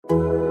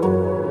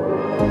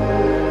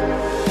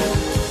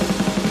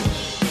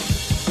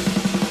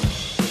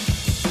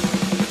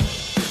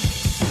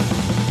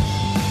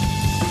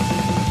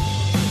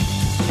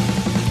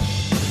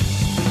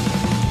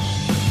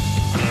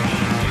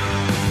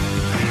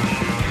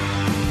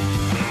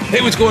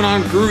Hey, what's going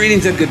on?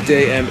 Greetings and good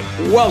day, and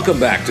welcome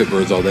back to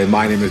Birds All Day.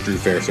 My name is Drew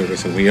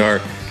Fairservice, and we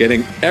are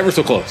getting ever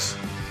so close.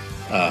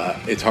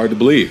 It's hard to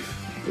believe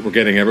that we're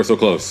getting ever so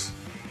close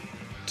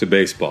to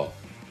baseball.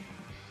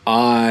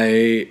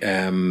 I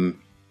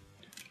am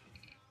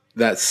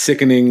that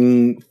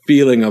sickening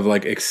feeling of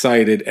like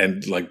excited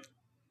and like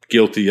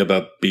guilty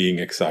about being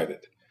excited,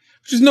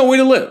 which is no way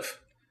to live.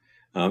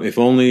 If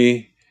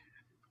only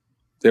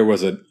there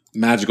was a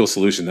magical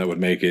solution that would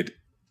make it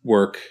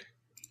work.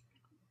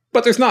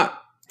 But there's not.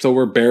 So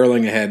we're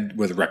barreling ahead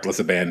with reckless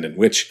abandon,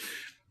 which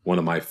one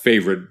of my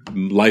favorite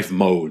life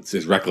modes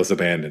is reckless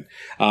abandon.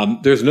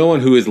 There's no one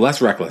who is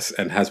less reckless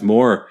and has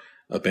more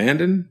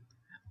abandon,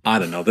 I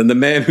don't know, than the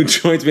man who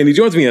joins me. And he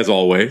joins me as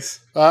always.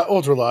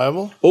 Old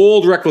reliable.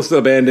 Old reckless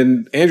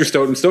abandon, Andrew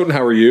Stoughton. Stoughton,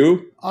 how are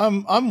you?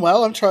 I'm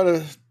well. I'm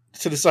trying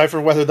to decipher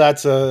whether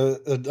that's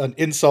an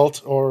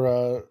insult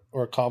or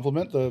a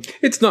compliment.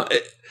 It's not.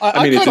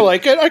 I kind of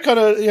like it. I kind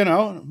of,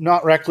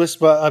 not reckless,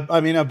 but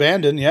I mean,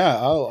 abandon. Yeah,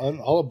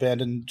 I'll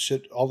abandon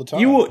shit all the time.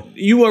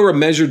 You are a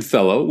measured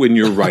fellow when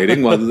you're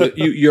writing. Well,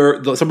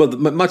 maybe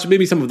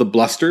some of the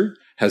bluster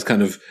has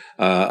kind of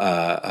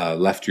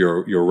left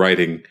your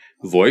writing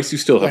voice. You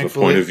still have a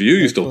point of view.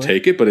 You still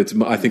take it, but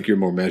I think you're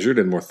more measured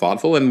and more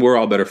thoughtful, and we're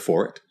all better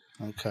for it.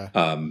 Okay.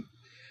 I'm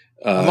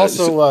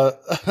also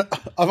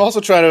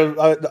trying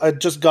to. I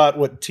just got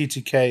what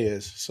TTK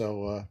is.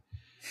 So.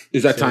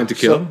 Is that time to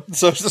kill?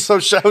 So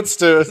shouts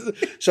to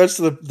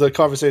the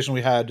conversation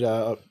we had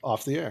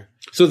off the air.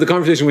 So the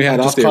conversation we had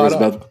off the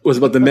air was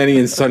about the many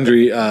and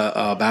sundry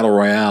battle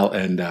royale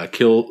and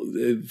kill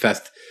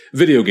fest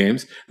video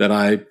games that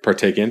I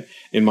partake in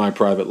my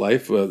private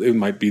life. It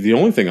might be the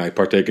only thing I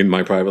partake in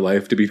my private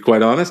life, to be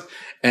quite honest.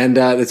 And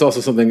it's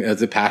also something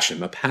as a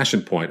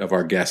passion point of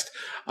our guest,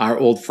 our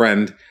old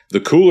friend,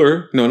 the Cool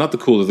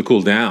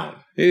Down.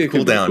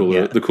 Cool Down.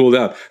 Yeah.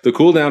 The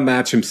Cool Down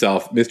match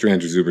himself, Mr.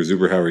 Andrew Zuber.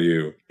 Zuber, how are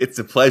you? It's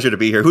a pleasure to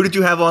be here. Who did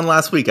you have on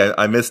last week?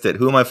 I missed it.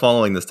 Who am I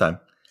following this time?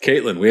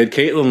 Caitlin. We had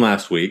Caitlin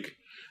last week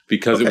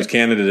because it was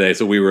Canada Day,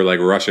 so we were like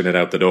rushing it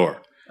out the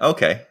door.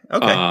 Okay.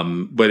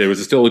 But it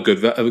was still a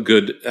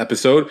good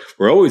episode.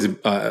 We're always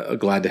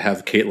glad to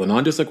have Caitlin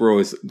on, just like we're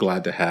always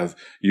glad to have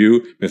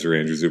you, Mr.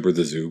 Andrew Zuber,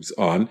 the Zoobs,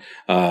 on.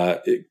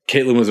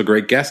 Caitlin was a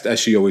great guest, as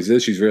she always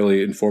is. She's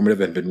really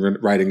informative and been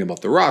writing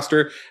about the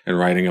roster and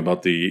writing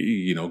about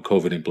the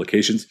COVID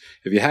implications.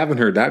 If you haven't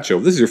heard that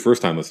show, this is your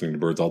first time listening to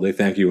Birds All Day.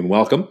 Thank you and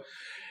welcome.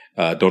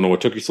 Don't know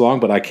what took you so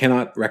long, but I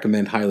cannot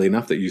recommend highly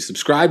enough that you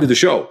subscribe to the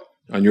show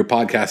on your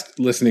podcast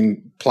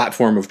listening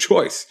platform of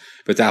choice.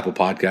 If it's Apple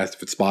Podcast,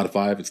 if it's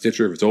Spotify, if it's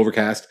Stitcher, if it's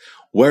Overcast,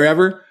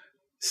 wherever,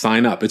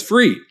 sign up. It's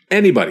free.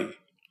 Anybody.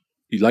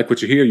 You like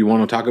what you hear, you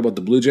want to talk about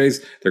the Blue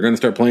Jays, they're going to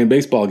start playing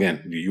baseball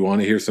again. You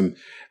want to hear some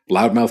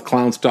loudmouth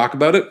clowns talk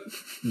about it?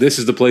 This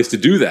is the place to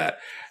do that.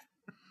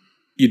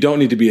 You don't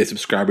need to be a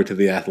subscriber to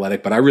The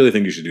Athletic, but I really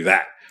think you should do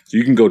that. So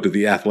you can go to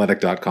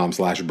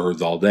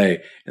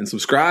theathletic.com/birdsallday and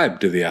subscribe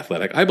to The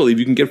Athletic. I believe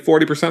you can get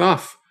 40%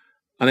 off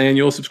an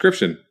annual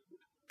subscription.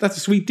 That's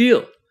a sweet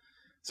deal.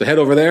 So head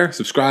over there,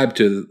 subscribe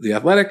to The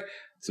Athletic,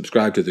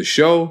 subscribe to the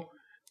show,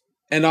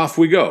 and off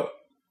we go.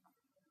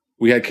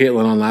 We had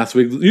Caitlin on last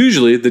week.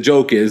 Usually the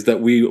joke is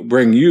that we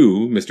bring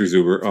you, Mr.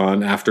 Zuber,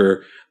 on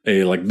after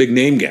a big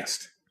name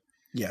guest.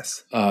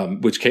 Yes.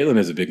 Which Caitlin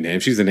is a big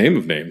name. She's the name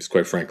of names,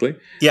 quite frankly.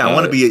 Yeah, I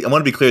want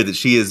to be clear that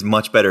she is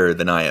much better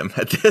than I am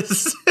at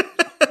this.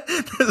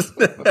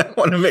 I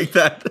want to make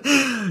that.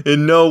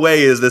 In no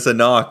way is this a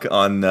knock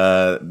on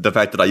the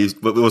fact that I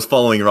was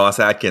following Ross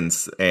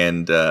Atkins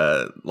and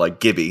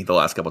Gibby the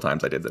last couple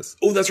times I did this.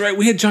 Oh, that's right.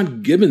 We had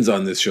John Gibbons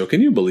on this show.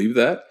 Can you believe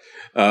that?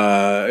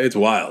 It's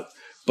wild.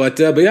 But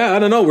yeah, I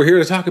don't know. We're here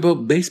to talk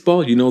about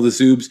baseball. You know the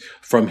Zoobs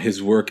from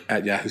his work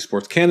at Yahoo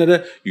Sports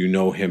Canada. You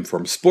know him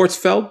from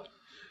Sportsfeld.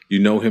 You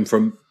know him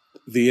from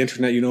the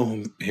internet. You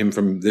know him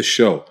from this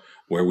show,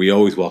 where we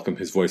always welcome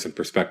his voice and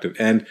perspective,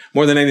 and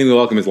more than anything, we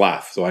welcome his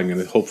laugh. So I'm going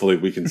to hopefully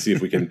we can see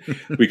if we can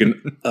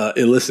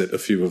elicit a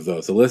few of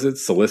those,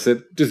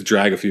 solicit, just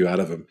drag a few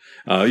out of him,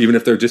 even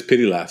if they're just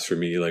pity laughs for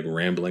me, like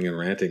rambling and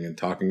ranting and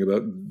talking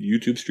about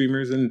YouTube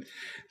streamers and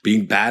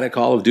being bad at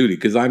Call of Duty,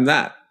 because I'm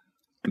bad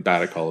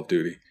at Call of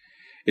Duty.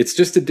 It's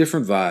just a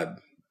different vibe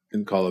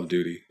in Call of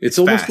Duty. It's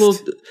a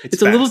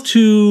little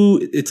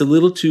too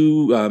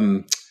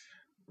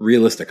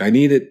realistic. I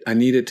need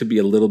it to be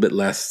a little bit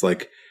less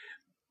like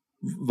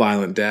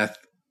violent death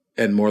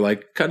and more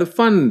like kind of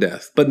fun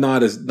death, but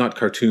not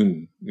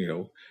cartoon.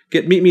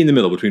 Meet me in the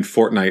middle between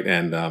Fortnite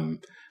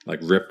and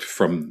ripped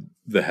from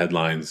the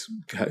headlines,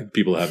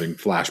 people having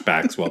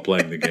flashbacks while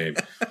playing the game.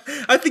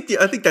 I think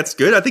that's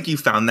good. I think you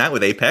found that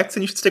with Apex,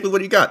 and you should stick with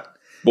what you got.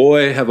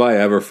 Boy, have I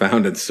ever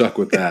found and stuck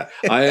with that.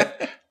 I'm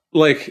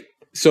like,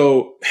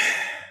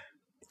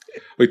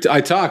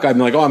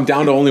 I'm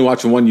down to only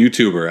watching one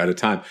YouTuber at a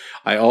time.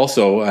 I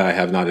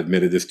have not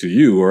admitted this to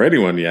you or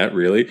anyone yet,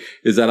 really,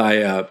 is that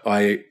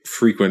I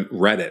frequent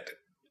Reddit.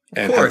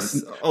 Of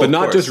course. But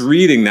not just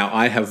reading now.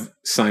 I have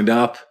signed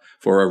up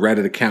for a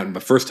Reddit account.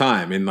 The first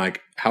time in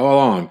how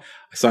long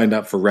I signed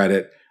up for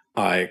Reddit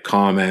I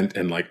comment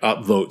and like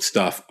upvote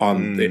stuff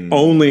on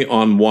only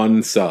on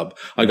one sub.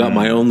 I got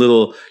my own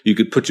little, you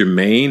could put your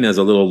main as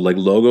a little like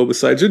logo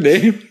beside your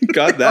name.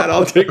 Got that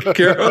all taken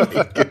care of.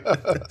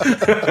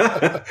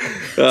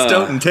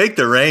 Stoughton, take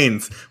the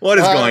reins. What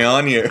is going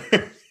on here?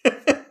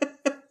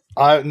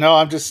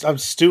 I'm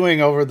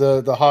stewing over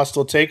the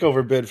hostile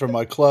takeover bid from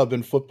my club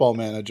in Football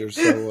Manager.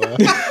 So,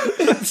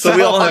 so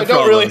we all have I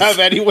don't really have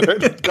anywhere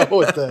to go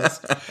with this.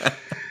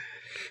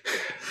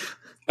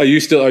 Are you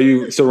still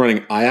running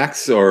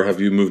Ajax, or have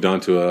you moved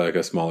on to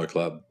a smaller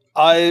club?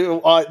 I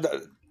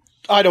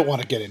don't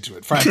want to get into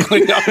it,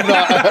 frankly. I'm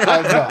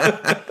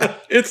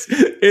not.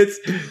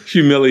 It's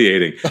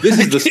humiliating. This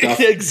is the stuff.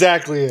 It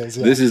exactly is.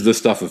 Yeah. This is the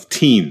stuff of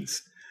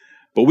teens.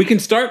 But we can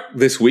start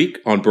this week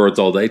on Birds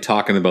All Day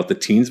talking about the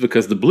teens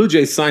because the Blue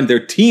Jays signed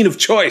their teen of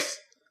choice,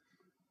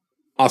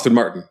 Austin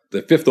Martin,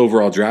 the 5th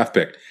overall draft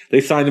pick. They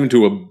signed him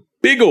to a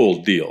big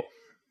old deal,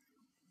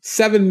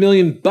 $7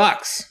 million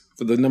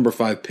for the number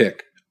 5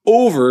 pick.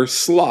 Over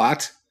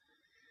slot.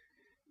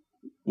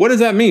 What does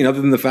that mean other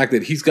than the fact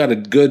that he's got a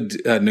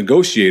good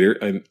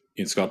negotiator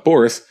in Scott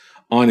Boras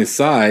on his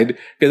side?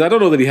 Because I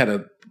don't know that he had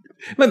a...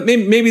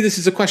 Maybe this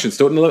is a question,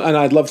 Stoughton, and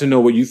I'd love to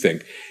know what you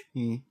think.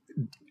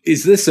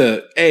 Is this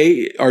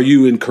are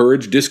you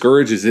encouraged,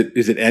 discouraged? Is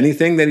it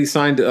anything that he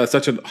signed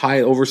such a high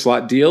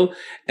overslot deal?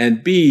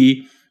 And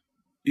B,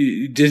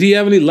 did he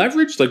have any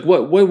leverage? Like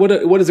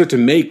what is there to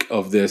make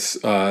of this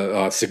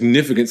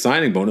significant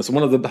signing bonus,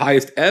 one of the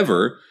highest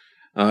ever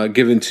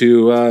given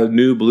to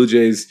new Blue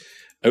Jays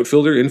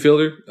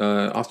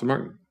infielder, Austin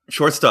Martin?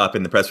 Shortstop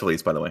in the press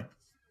release, by the way.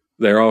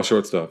 They're all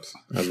shortstops,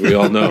 as we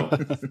all know.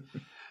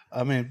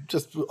 I mean,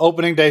 just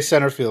opening day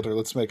center fielder.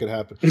 Let's make it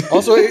happen.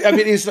 Also, I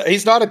mean,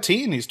 he's not a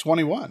teen. He's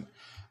 21.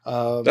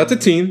 That's a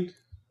teen.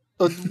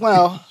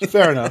 Well,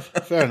 fair enough.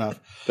 Fair enough.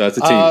 That's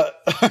a teen.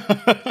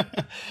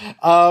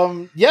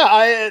 Yeah,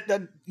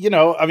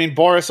 I mean,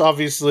 Boras,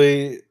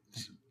 obviously,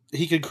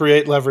 he could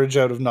create leverage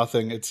out of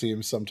nothing, it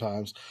seems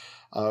sometimes.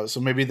 So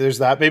maybe there's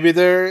that. Maybe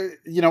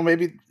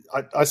maybe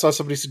I saw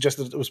somebody suggest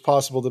that it was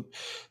possible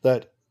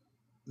that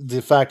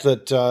the fact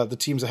that the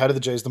teams ahead of the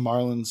Jays, the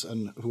Marlins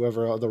and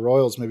whoever, the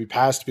Royals, maybe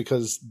passed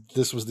because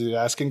this was the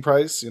asking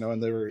price,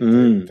 and they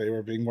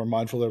were being more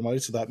mindful of their money.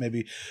 So that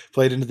maybe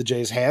played into the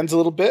Jays' hands a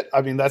little bit.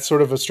 I mean, that's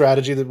sort of a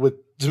strategy that with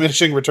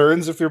diminishing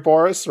returns if you're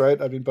Boras,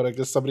 right? I mean, but I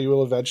guess somebody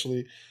will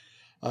eventually,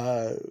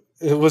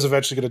 it was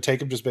eventually going to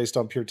take him just based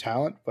on pure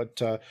talent.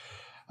 But,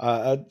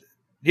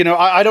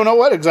 I don't know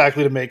what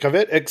exactly to make of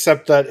it,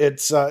 except that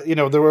it's,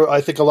 there were,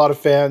 I think, a lot of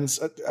fans.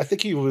 I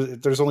think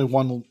there's only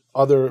one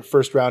other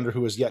first rounder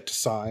who has yet to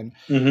sign.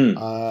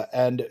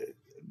 And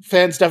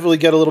fans definitely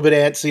get a little bit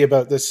antsy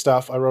about this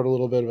stuff. I wrote a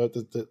little bit about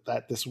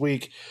that this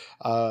week,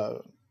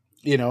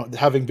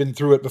 having been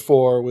through it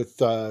before with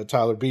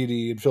Tyler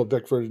Beatty and Phil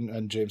Bickford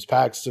and James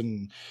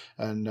Paxton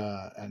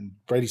and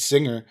Brady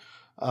Singer.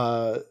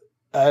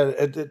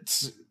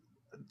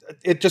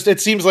 It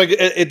seems like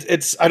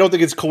it's I don't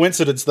think it's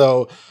coincidence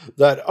though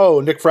that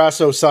Nick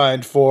Frasso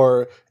signed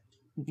for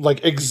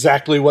like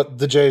exactly what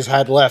the Jays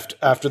had left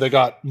after they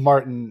got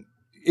Martin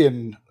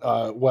in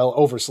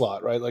over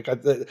slot, right? Like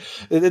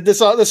this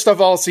stuff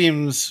all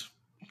seems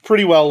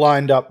pretty well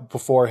lined up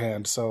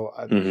beforehand. So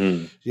I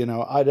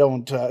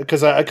don't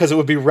because it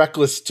would be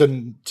reckless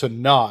to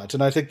not.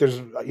 And I think there's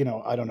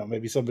I don't know,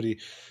 maybe somebody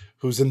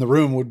who's in the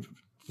room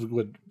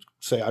would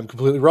say I'm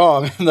completely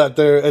wrong and that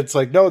it's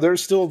like, no,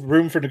 there's still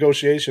room for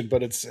negotiation,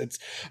 but it's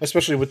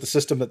especially with the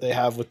system that they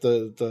have with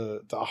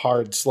the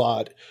hard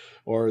slot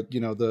or,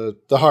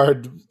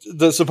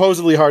 the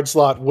supposedly hard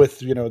slot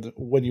with,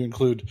 when you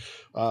include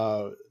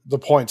the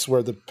points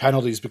where the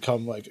penalties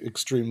become like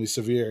extremely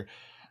severe.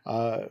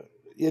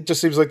 It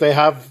just seems like they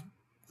have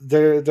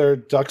their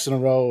ducks in a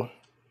row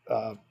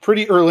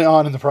pretty early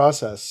on in the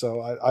process.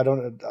 So I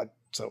don't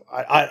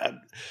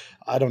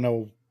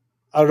know.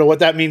 I don't know what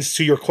that means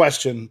to your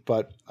question,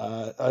 but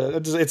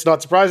it's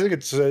not surprising.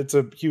 It's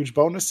a huge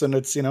bonus, and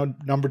it's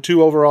number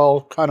 2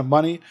 overall kind of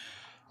money,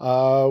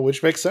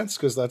 which makes sense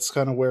because that's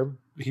kind of where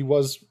he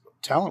was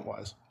talent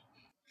wise.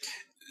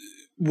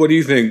 What do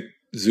you think,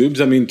 Zoobs?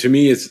 I mean, to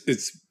me,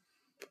 it's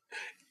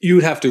you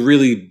would have to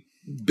really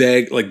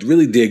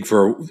really dig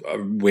for a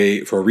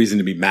reason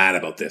to be mad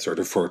about this, or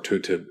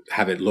to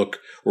have it look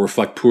or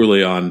reflect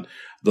poorly on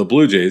the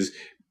Blue Jays.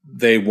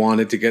 They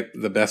wanted to get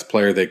the best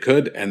player they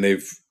could, and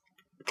they've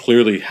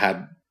clearly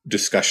had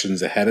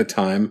discussions ahead of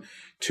time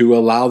to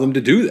allow them to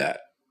do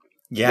that.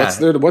 Yeah.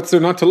 What's there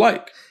not to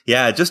like?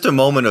 Yeah, just a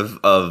moment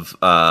of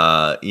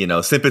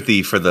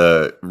sympathy for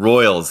the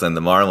Royals and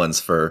the Marlins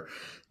for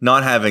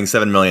not having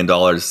 $7 million.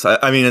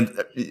 I mean,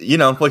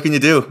 what can you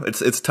do?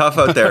 It's tough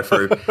out there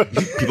for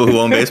people who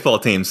own baseball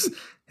teams.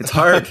 It's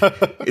hard.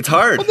 It's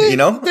hard,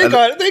 Well,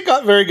 they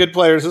got very good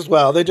players as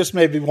well. They just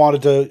maybe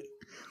wanted to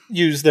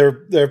use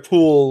their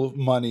pool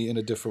money in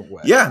a different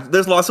way. Yeah,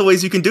 there's lots of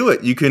ways you can do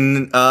it. You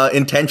can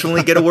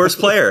intentionally get a worse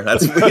player.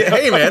 That's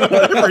hey man,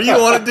 whatever you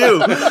want to do.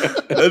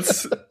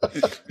 That's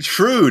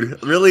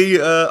shrewd.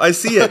 Really, I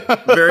see it.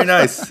 Very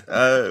nice.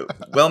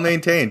 Well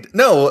maintained.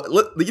 No,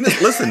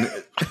 listen.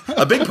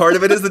 A big part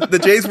of it is that the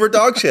Jays were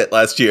dog shit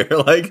last year.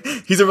 Like,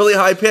 he's a really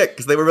high pick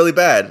because they were really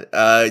bad.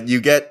 You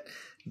get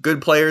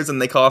good players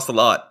and they cost a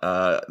lot.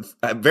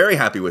 I'm very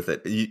happy with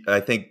it. I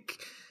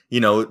think,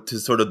 to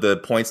sort of the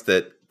points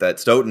that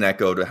Stoughton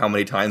echoed, how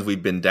many times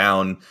we've been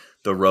down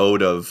the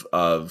road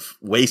of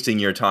wasting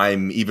your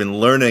time even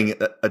learning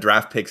a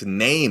draft pick's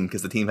name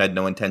because the team had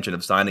no intention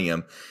of signing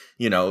him.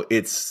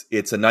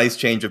 It's a nice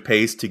change of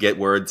pace to get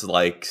words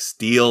like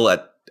steal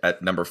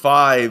at number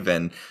 5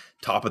 and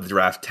top of the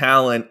draft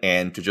talent,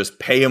 and to just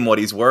pay him what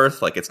he's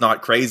worth. Like, it's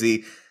not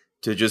crazy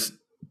to just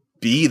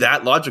be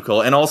that logical.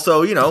 And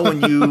also,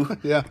 when you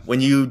when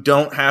you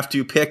don't have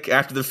to pick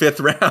after the 5th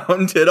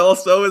round, it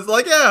also is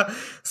like,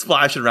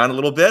 splash it around a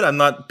little bit. I'm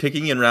not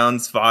picking in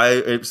rounds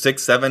 5,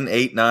 6, 7,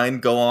 8, 9,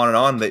 go on and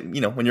on. That,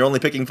 when you're only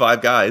picking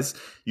 5 guys,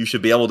 you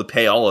should be able to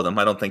pay all of them.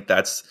 I don't think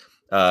that's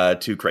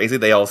too crazy.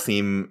 They all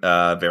seem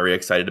very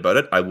excited about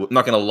it. I'm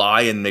not going to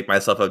lie and make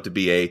myself out to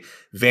be a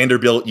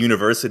Vanderbilt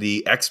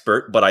University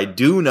expert, but I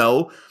do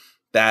know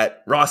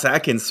that Ross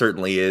Atkins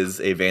certainly is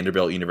a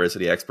Vanderbilt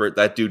University expert.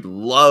 That dude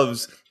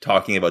loves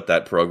talking about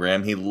that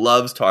program. He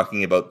loves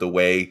talking about the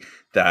way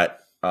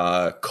that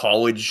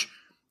college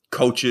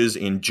coaches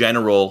in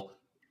general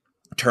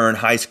turn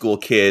high school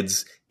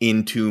kids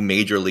into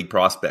major league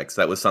prospects.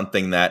 That was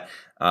something that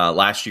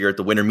last year at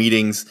the winter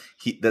meetings,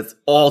 that's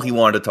all he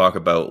wanted to talk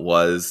about,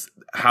 was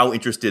how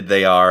interested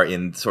they are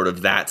in sort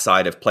of that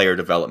side of player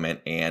development.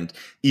 And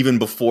even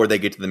before they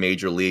get to the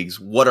major leagues,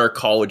 what are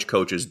college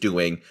coaches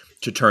doing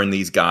to turn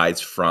these guys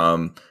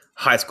from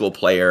high school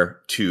player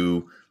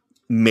to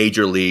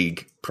major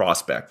league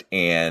prospect?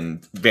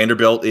 And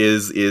Vanderbilt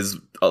is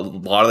a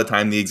lot of the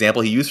time the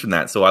example he used from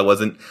that. So I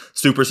wasn't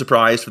super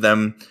surprised for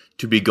them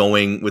to be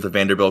going with a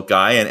Vanderbilt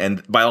guy.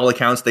 And by all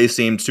accounts, they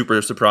seemed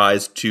super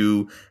surprised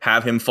to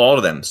have him fall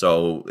to them.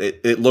 So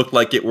it looked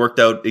like it worked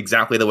out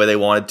exactly the way they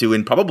wanted to,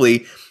 and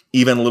probably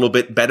even a little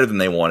bit better than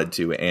they wanted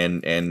to.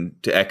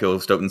 And to echo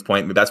Stoughton's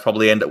point, that's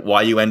probably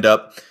why you end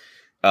up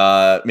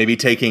maybe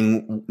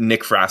taking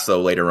Nick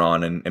Frasso later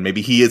on, and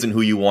maybe he isn't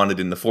who you wanted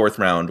in the 4th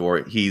round,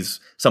 or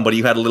he's somebody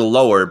you had a little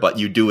lower, but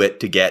you do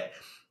it to get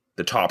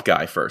the top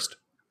guy first.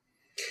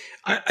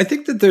 I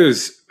think that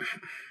there's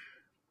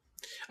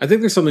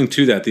something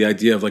to that, the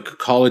idea of like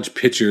college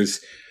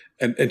pitchers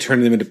and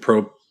turning them into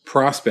pro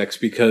prospects,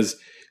 because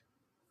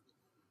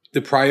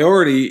the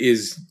priority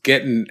is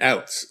getting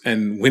outs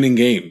and winning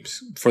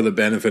games for the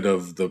benefit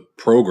of the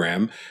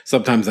program.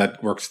 Sometimes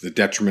that works to the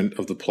detriment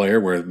of the player,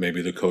 where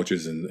maybe the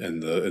coaches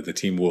and the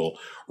team will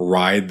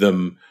ride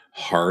them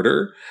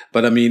harder.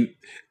 But I mean,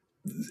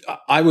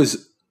 I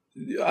was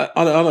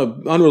on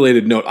an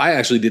unrelated note, I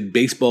actually did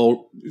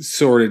baseball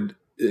sorted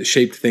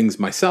shaped things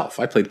myself.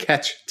 I played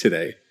catch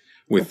today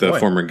with the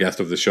former guest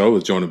of the show,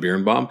 with Jonah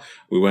Birnbaum.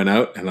 We went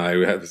out, and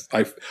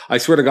I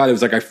swear to God, it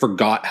was like I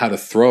forgot how to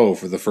throw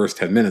for the first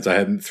 10 minutes. I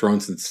hadn't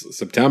thrown since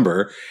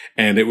September,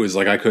 and it was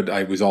like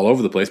I was all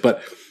over the place.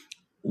 But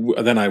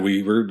then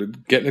we were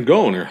getting it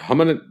going, or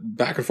humming it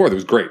back and forth. It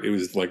was great. It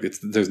was like,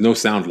 there's no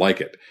sound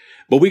like it.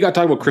 But we got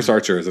talking about Chris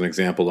Archer as an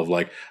example of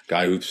like a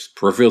guy whose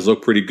peripherals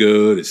look pretty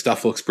good, his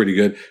stuff looks pretty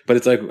good, but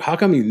it's like, how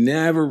come he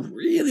never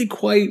really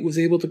quite was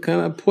able to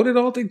kind of put it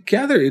all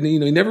together? And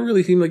he never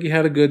really seemed like he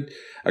had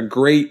a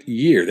great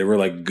year. There were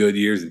like good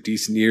years and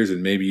decent years,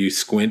 and maybe you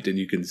squint and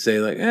you can say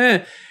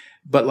like,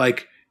 but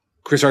like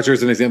Chris Archer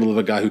is an example of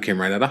a guy who came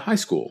right out of high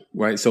school,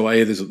 right? So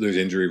there's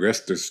injury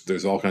risk,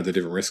 there's all kinds of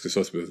different risks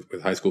associated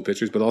with high school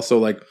pitchers, but also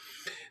like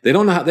they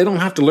don't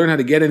have to learn how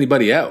to get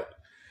anybody out.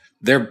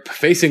 They're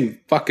facing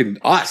fucking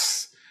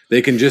us.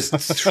 They can just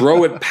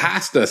throw it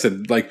past us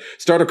and like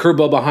start a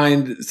curveball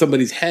behind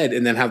somebody's head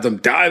and then have them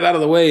dive out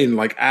of the way in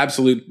like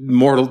absolute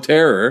mortal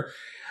terror.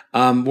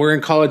 Where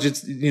in college,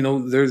 it's,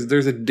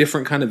 there's a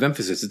different kind of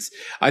emphasis.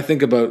 I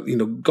think about,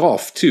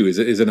 golf too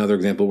is another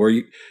example where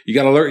you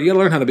gotta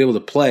learn how to be able to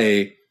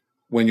play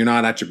when you're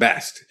not at your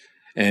best.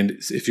 And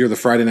if you're the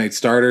Friday night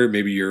starter,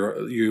 maybe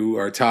you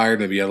are tired,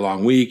 maybe you had a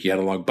long week, you had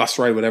a long bus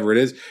ride, whatever it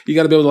is, you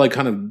got to be able to like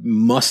kind of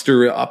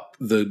muster up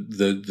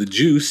the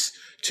juice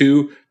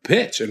to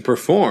pitch and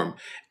perform.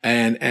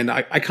 And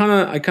I kind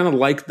of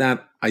like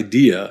that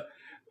idea.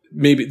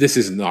 Maybe this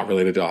is not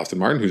related to Austin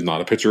Martin, who's not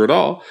a pitcher at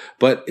all,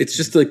 but it's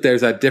just like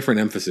there's that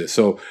different emphasis.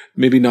 So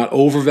maybe not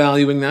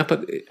overvaluing that,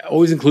 but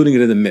always including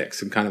it in the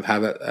mix and kind of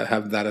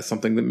have that as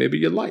something that maybe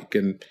you like.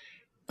 And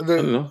I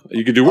don't know.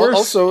 You could do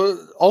worse.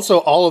 Also,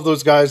 all of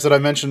those guys that I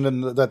mentioned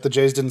and that the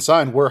Jays didn't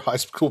sign were high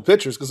school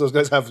pitchers, because those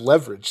guys have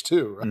leverage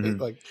too, right?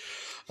 Mm-hmm. Like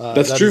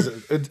that's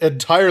true.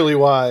 Entirely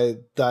why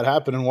that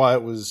happened, and why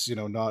it was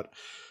not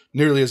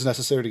nearly as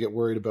necessary to get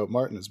worried about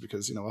Martin, is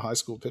because a high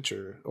school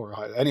pitcher or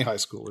any high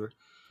schooler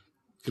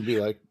Could be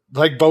like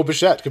Bo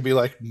Bichette could be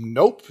like,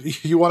 nope,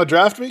 you want to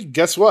draft me?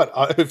 Guess what?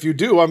 If you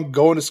do, I'm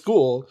going to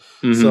school.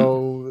 Mm-hmm.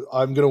 So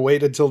I'm going to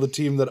wait until the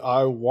team that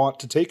I want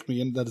to take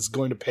me and that is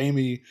going to pay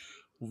me,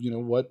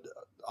 what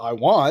I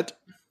want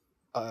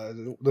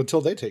until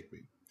they take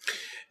me.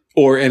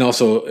 And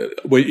also,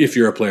 if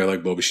you're a player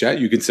like Bo Bichette,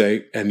 you can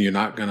say, and you're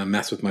not going to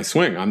mess with my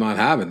swing. I'm not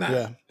having that.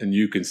 Yeah. And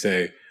you can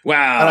say,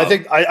 wow. And I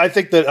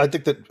think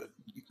that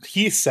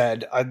he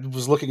said, I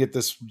was looking at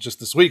this just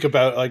this week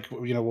about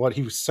what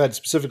he said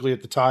specifically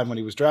at the time when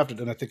he was drafted.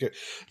 And I think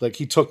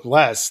he took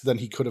less than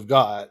he could have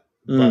got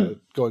by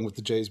going with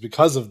the Jays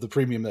because of the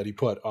premium that he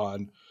put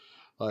on,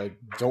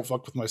 don't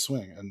fuck with my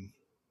swing. And,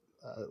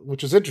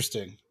 which is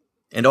interesting.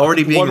 And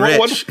already being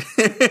rich.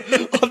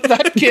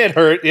 That can't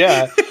hurt.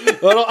 Yeah.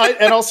 Well,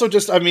 and also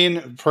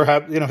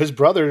perhaps, his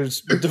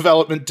brother's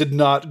development did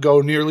not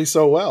go nearly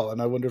so well.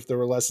 And I wonder if there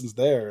were lessons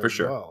there. For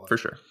sure. Well. For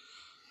sure.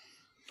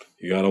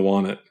 You got to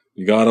want it.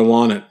 You got to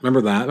want it.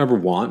 Remember that? Remember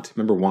want?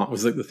 Remember want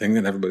was the thing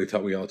that everybody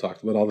thought we all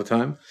talked about all the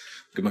time?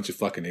 Like a bunch of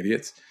fucking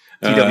idiots.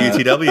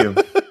 TWTW.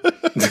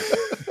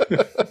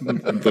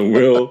 The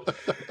will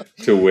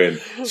to win.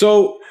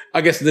 So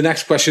I guess the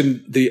next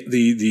question, the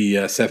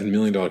 $7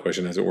 million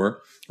question, as it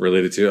were,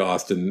 related to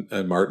Austin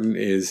Martin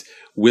is,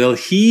 will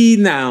he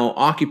now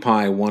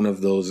occupy one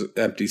of those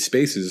empty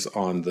spaces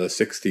on the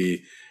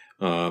 60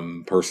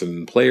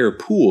 person player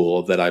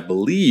pool that I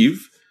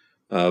believe,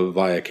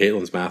 via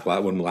Caitlin's math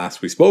when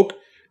last we spoke,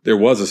 there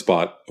was a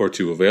spot or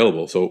two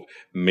available. So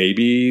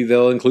maybe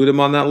they'll include him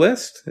on that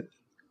list?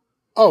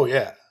 Oh,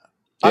 yeah.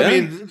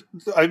 Yeah?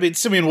 I mean,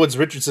 Simeon Woods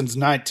Richardson's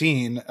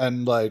 19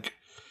 and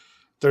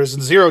there's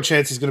zero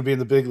chance he's going to be in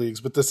the big leagues,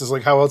 but this is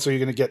how else are you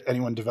going to get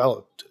anyone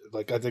developed?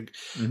 I think,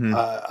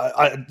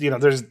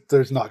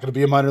 there's not going to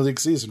be a minor league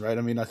season, right?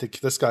 I mean, I think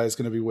this guy is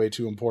going to be way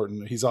too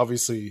important. He's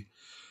obviously,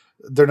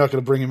 they're not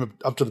going to bring him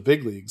up to the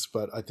big leagues,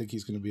 but I think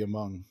he's going to be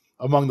among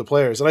the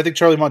players. And I think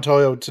Charlie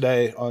Montoyo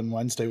today on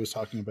Wednesday was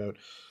talking about,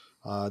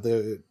 I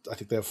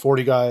think they have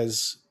 40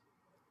 guys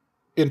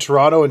in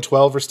Toronto and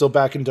 12 are still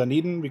back in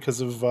Dunedin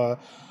because of,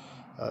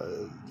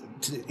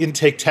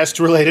 intake test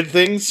related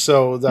things.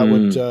 So that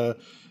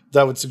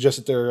would suggest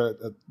that there are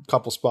a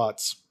couple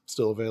spots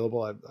still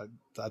available.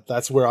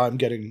 That's where I'm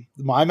getting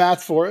my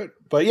math for it.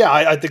 But yeah,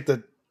 I think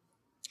that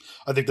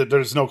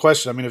there's no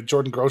question. I mean, if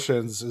Jordan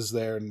Groshans is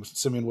there and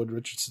Simeon Wood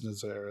Richardson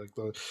is there,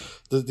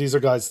 these are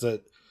guys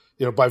that,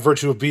 by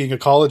virtue of being a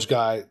college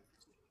guy,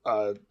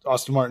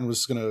 Austin Martin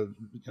was going to,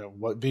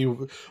 be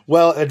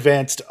well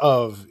advanced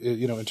of,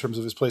 in terms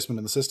of his placement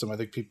in the system. I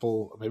think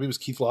maybe it was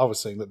Keith Law was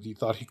saying that he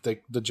thought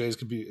the Jays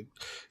could be,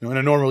 in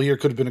a normal year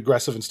could have been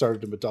aggressive and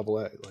started him at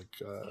AA.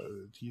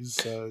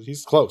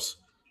 He's close.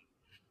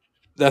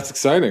 That's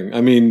exciting.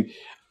 I mean,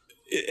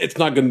 it's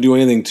not going to do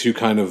anything to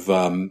kind of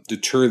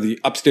deter the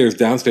upstairs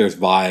downstairs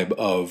vibe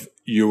of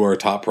you are a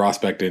top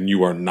prospect and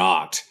you are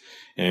not.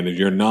 And if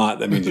you're not,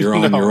 that means you're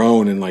on your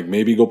own and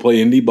maybe go play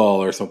indie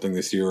ball or something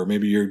this year, or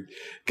maybe you're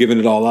giving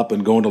it all up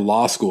and going to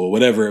law school,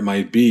 whatever it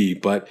might be.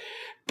 But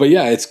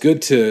yeah, it's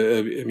good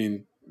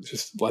to,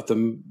 just let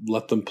them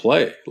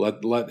play,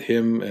 let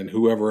him and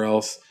whoever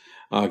else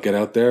get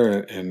out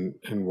there and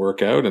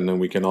work out. And then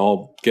we can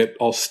all get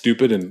all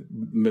stupid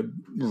and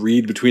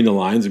read between the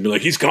lines and be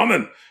like, he's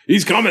coming.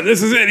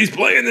 This is it. He's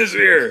playing this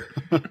year.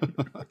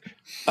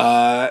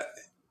 I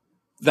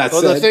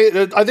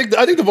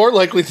think the more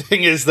likely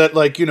thing is that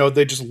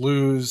they just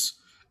lose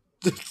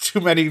too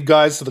many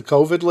guys to the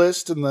COVID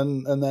list, and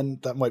then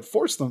that might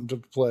force them to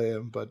play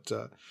him. But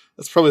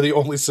that's probably the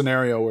only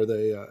scenario where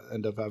they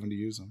end up having to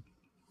use him.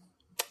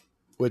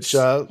 Which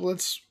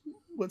let's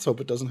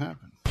hope it doesn't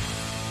happen.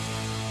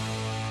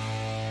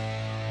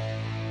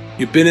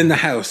 You've been in the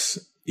house.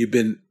 You've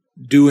been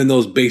doing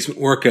those basement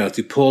workouts.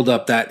 You pulled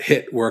up that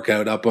HIIT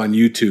workout up on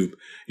YouTube.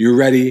 You're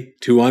ready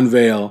to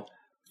unveil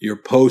your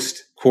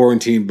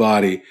post-quarantine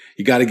body.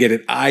 You got to get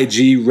it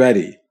IG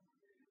ready.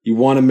 You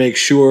want to make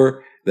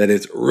sure that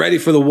it's ready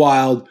for the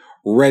wild,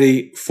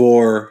 ready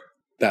for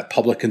that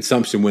public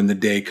consumption when the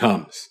day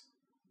comes.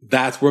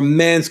 That's where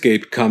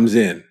Manscaped comes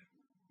in.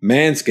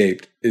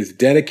 Manscaped is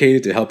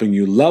dedicated to helping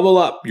you level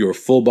up your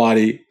full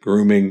body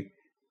grooming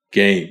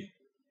game.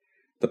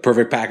 The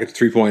Perfect Package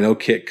 3.0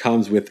 kit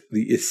comes with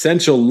the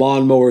Essential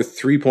Lawnmower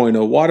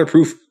 3.0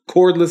 waterproof,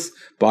 cordless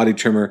body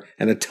trimmer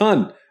and a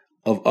ton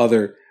of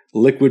other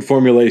liquid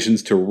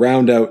formulations to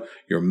round out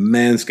your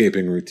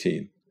manscaping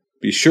routine.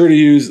 Be sure to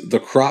use the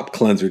Crop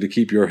Cleanser to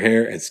keep your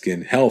hair and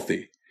skin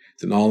healthy.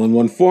 It's an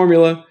all-in-one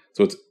formula,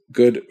 so it's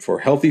good for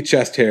healthy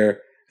chest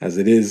hair as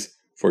it is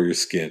for your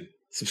skin.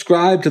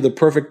 Subscribe to the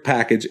Perfect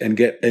Package and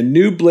get a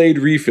new blade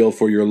refill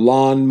for your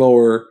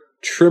lawnmower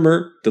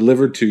trimmer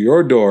delivered to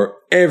your door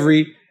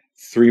every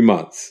 3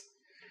 months.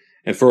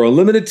 And for a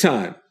limited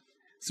time,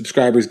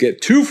 subscribers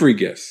get 2 free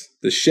gifts: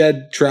 the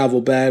Shed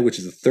Travel Bag, which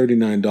is a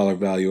 $39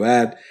 value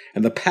add,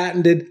 and the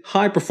patented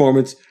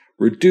high-performance,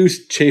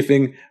 reduced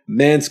chafing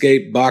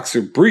Manscaped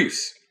Boxer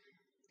Briefs.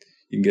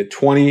 You can get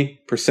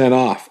 20%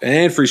 off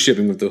and free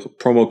shipping with the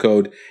promo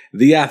code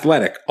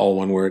THEATHLETIC, all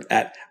one word,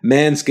 at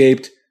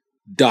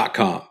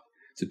manscaped.com.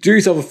 So do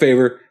yourself a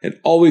favor and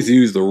always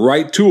use the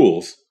right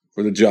tools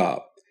for the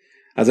job.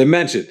 As I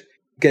mentioned,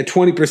 get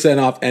 20%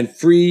 off and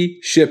free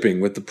shipping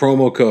with the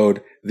promo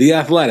code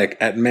TheAthletic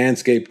at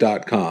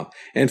manscaped.com.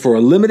 And for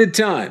a limited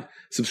time,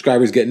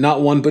 subscribers get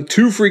not one but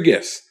two free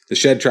gifts: the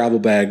Shed Travel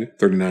Bag,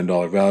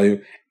 $39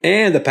 value,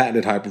 and the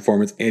patented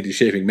high-performance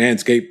anti-chafing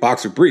Manscaped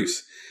Boxer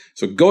Briefs.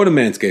 So go to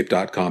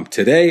manscaped.com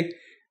today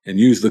and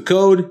use the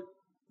code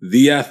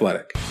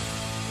TheAthletic.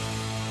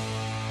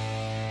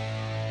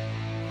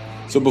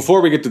 So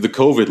before we get to the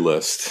COVID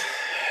list,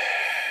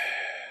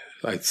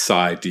 I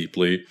sigh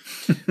deeply.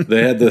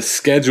 They had the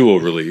schedule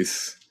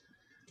release,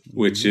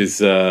 which is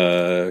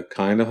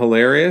kind of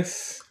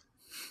hilarious.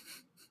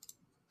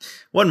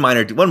 One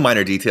minor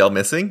detail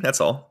missing.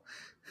 That's all.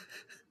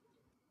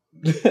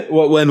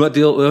 What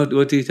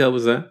detail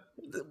was that?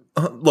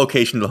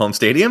 Location of the home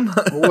stadium.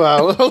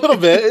 Well, a little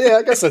bit. Yeah,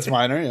 I guess that's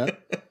minor.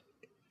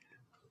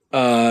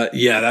 Yeah.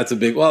 Yeah, that's a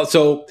big. Well,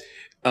 so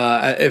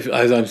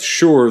as I'm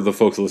sure the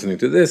folks listening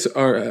to this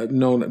are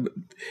known,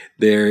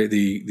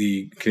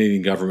 the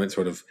Canadian government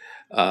sort of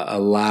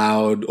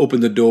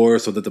opened the door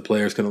so that the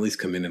players can at least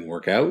come in and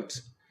work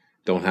out.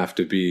 Don't have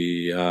to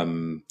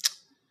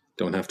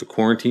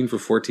quarantine for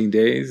 14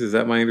 days. Is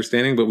that my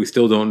understanding? But we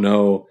still don't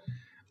know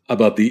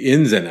about the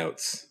ins and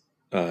outs,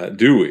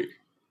 do we?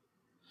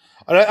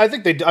 I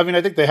think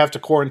they have to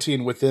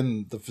quarantine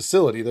within the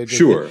facility.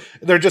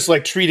 They're just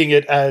like treating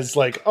it as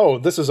like, oh,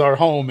 this is our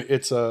home.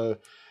 It's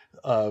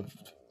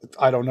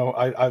I don't know.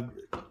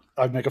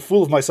 I'd make a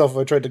fool of myself if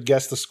I tried to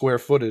guess the square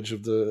footage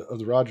of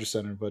the Rogers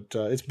Center, but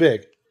it's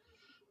big,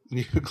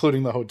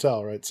 including the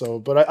hotel, right? So,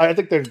 but I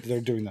think they're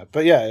doing that.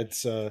 But yeah,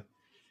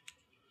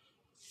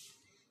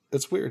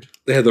 it's weird.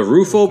 They had the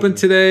roof open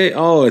today.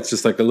 Oh, it's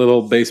just like a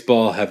little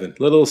baseball heaven,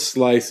 little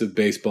slice of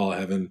baseball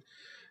heaven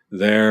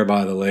there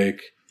by the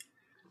lake.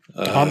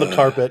 On the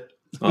carpet.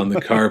 On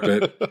the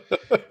carpet,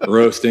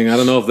 roasting. I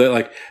don't know if they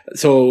like.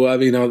 So I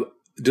mean,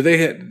 do they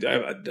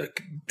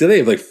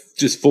have like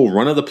just full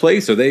run of the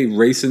place? Are they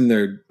racing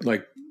their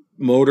like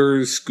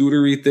motors,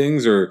 scootery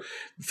things, or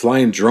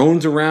flying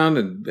drones around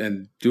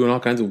and doing all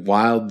kinds of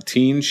wild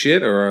teen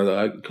shit? Or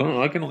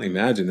I can only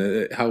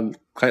imagine how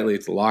tightly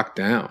it's locked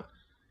down.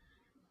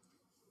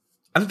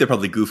 I think they're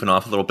probably goofing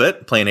off a little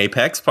bit, playing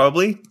Apex,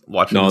 probably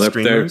watching the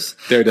streamers.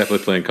 They're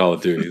definitely playing Call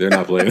of Duty. They're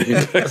not playing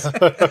Apex.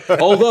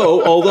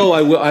 although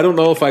I don't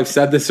know if I've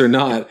said this or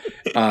not.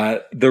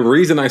 The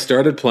reason I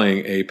started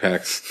playing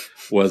Apex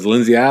was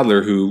Lindsay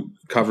Adler, who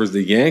covers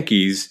the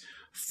Yankees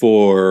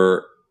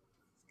for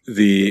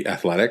The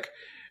Athletic.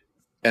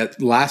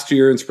 At last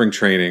year in spring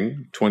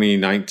training,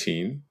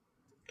 2019,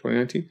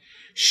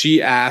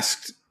 she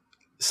asked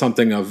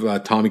something of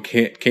Tommy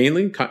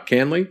Canley,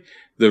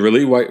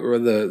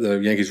 the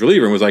Yankees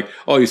reliever, and was like,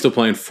 "Oh, you still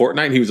playing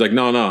Fortnite?" And he was like,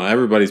 "No,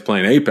 everybody's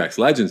playing Apex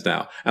Legends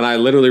now." And I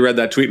literally read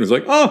that tweet and was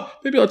like, "Oh,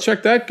 maybe I'll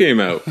check that game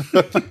out,"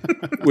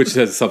 which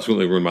has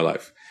subsequently ruined my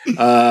life.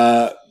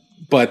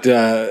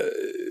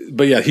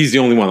 But yeah, he's the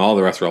only one. All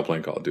the rest are all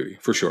playing Call of Duty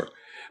for sure.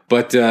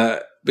 But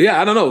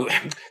yeah, I don't know.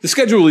 The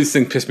schedule release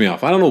thing pissed me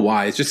off. I don't know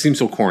why. It just seems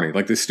so corny.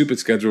 Like this stupid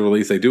schedule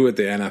release, they do it at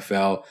the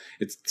NFL.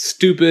 It's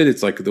stupid.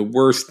 It's like the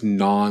worst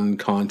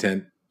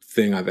non-content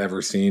thing I've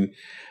ever seen.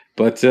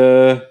 But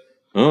I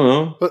don't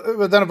know.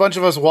 But then a bunch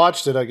of us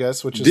watched it, I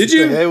guess. Which is did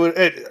you?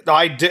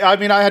 I did. I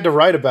mean, I had to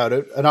write about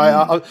it, and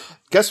I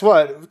guess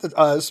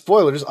what?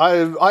 Spoilers.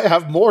 I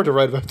have more to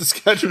write about the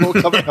schedule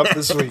coming up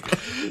this week.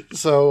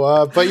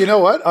 So, but you know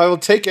what? I will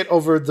take it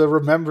over the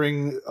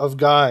remembering of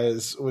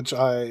guys, which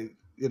while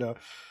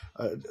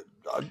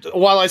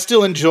I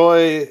still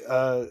enjoy,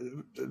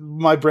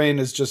 my brain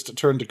is just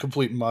turned to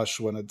complete mush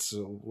when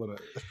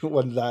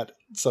when that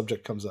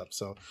subject comes up.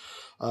 So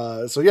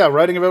yeah,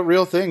 writing about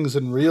real things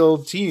and real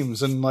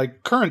teams and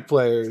like current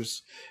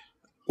players.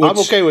 I'm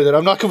okay with it.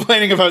 I'm not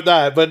complaining about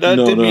that, but that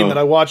didn't mean that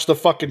I watched the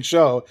fucking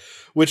show,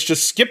 which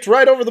just skipped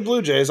right over the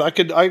Blue Jays. I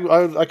could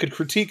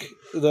critique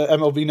the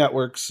MLB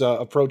Network's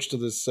approach to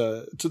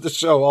the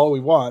show all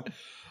we want.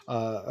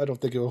 I don't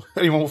think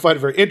anyone will find it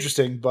very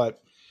interesting, but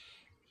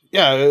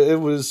yeah, it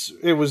was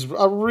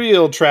a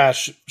real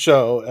trash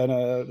show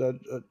and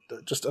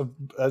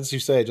as you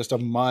say, just a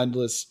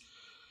mindless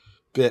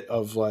bit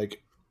of like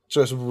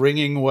just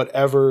wringing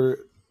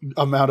whatever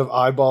amount of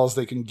eyeballs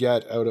they can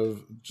get out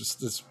of just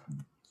this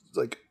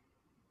like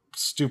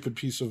stupid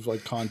piece of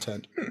like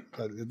content.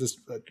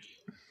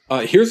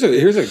 Here's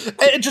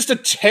just a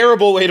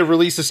terrible way to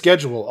release a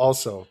schedule.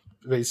 Also,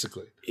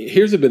 basically,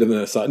 here's a bit of an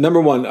aside. Number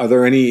one, are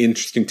there any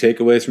interesting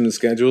takeaways from the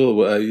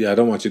schedule? I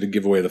don't want you to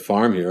give away the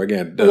farm here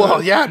again. You're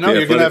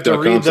gonna have to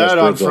read that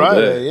on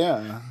Friday.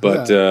 Yeah,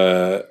 but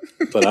I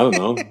don't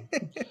know.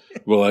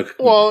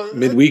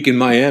 Midweek in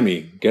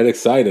Miami, get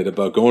excited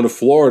about going to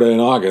Florida in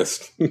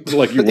August,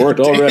 like you weren't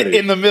already.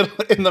 in the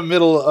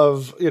middle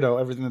of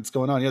everything that's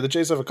going on. Yeah, the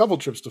Jays have a couple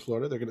trips to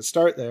Florida. They're going to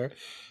start there.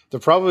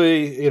 They're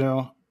probably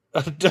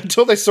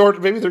until they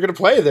sort. Maybe they're going to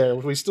play there.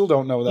 We still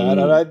don't know that.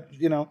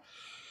 And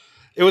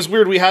it was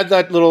weird. We had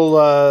that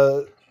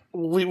little.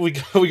 We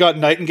got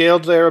Nightingale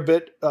there a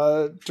bit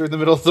during the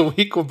middle of the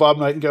week when Bob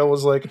Nightingale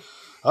was like,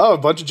 oh, a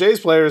bunch of Jays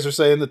players are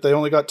saying that they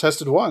only got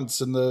tested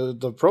once, and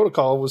the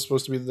protocol was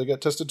supposed to be that they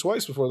get tested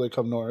twice before they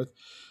come north,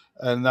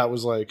 and that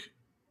was like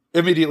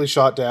immediately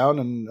shot down,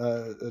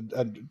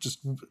 and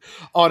just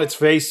on its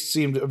face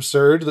seemed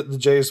absurd that the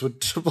Jays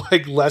would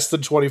like less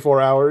than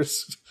 24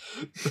 hours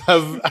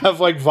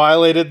have like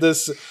violated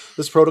this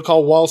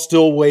protocol while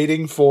still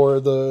waiting for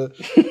the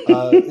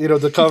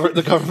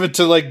the government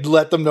to like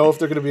let them know if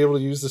they're going to be able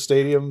to use the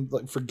stadium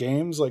like for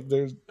games. Like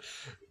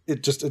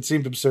it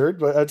seemed absurd,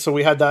 but so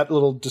we had that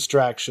little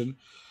distraction.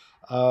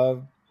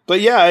 But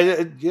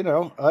yeah,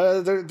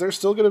 they're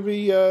still going to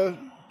be. I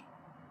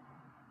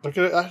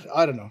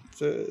don't know.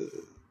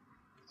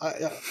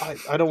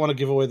 I don't want to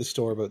give away the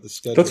store about the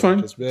schedule. That's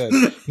fine.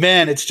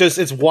 Man,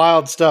 it's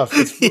wild stuff.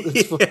 It's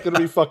gonna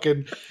be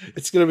fucking.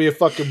 It's gonna be a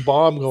fucking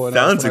bomb going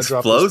on. Sounds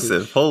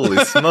explosive.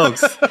 Holy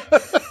smokes!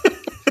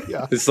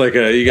 Yeah, it's like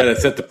you got to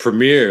set the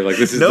premiere. Like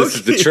this is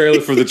the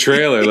trailer for the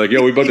trailer. Like,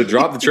 yo, we about to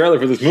drop the trailer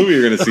for this movie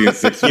you're gonna see in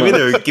 6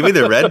 months. Give me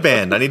the red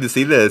band. I need to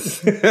see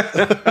this.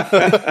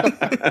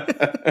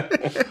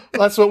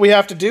 That's what we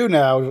have to do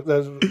now.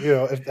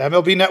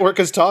 MLB Network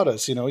has taught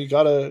us. You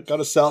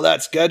gotta sell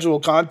that schedule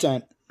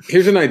content.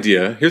 Here's an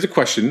idea. Here's a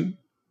question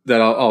that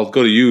I'll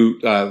go to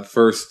you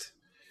first,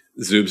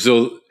 Zub.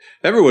 So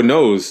everyone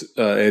knows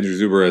Andrew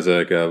Zuber as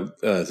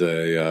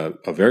a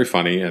very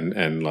funny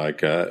and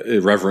like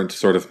irreverent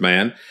sort of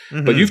man.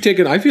 Mm-hmm. But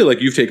I feel like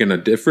you've taken a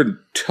different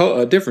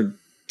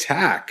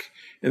tack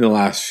in the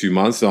last few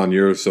months on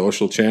your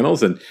social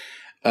channels. And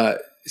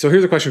so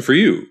here's a question for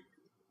you,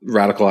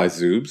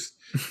 radicalized Zubs.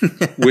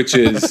 Which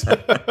is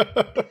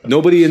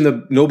nobody in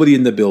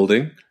the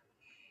building,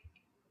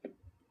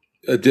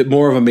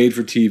 more of a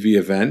made-for-TV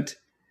event.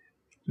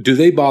 Do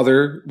they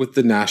bother with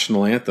the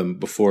national anthem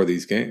before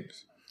these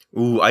games?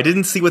 Ooh, I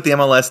didn't see what the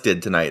MLS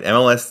did tonight.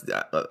 MLS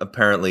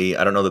apparently,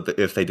 I don't know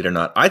if they did or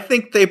not. I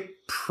think they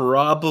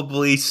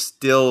probably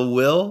still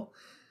will.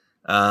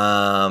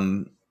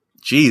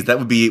 Geez,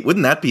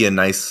 wouldn't that be a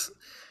nice,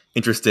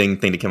 interesting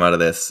thing to come out of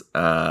this?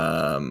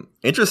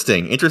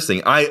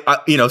 Interesting.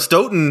 I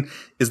Stoughton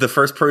is the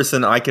first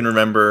person I can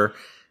remember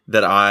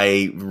that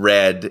I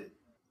read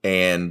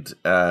and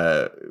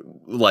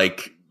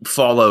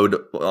followed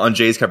on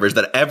Jay's coverage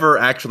that ever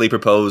actually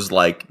proposed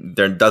like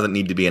there doesn't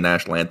need to be a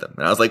national anthem.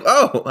 And I was like,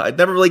 oh, I'd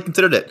never really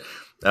considered it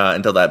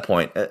until that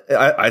point.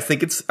 I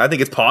think it's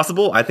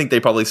possible. I think they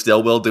probably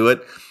still will do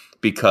it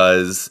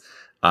because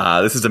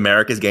this is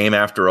America's game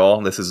after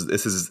all.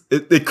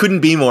 It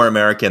couldn't be more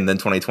American than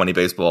 2020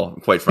 baseball,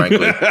 quite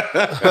frankly.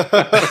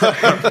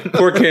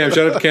 Poor Cam.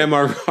 Shout out to Cam,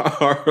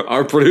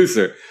 our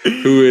producer,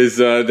 who is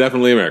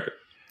definitely American.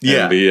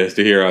 Yeah, and he has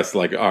to hear us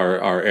like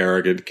our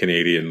arrogant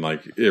Canadian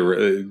like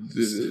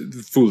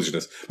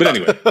foolishness. But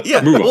anyway,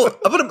 yeah. Move on.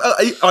 Well,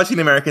 I've seen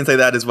Americans say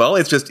that as well.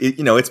 It's just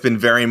it's been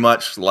very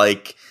much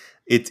like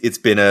it's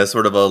been a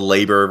sort of a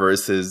labor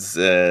versus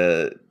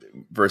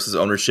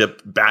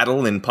ownership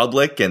battle in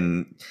public,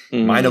 and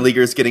minor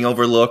leaguers getting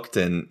overlooked,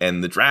 and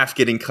the draft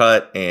getting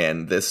cut,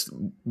 and this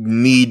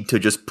need to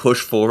just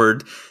push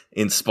forward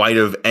in spite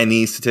of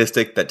any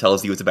statistic that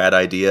tells you it's a bad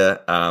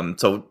idea.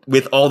 So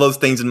with all those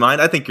things in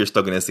mind, I think you're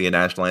still going to see a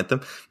national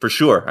anthem for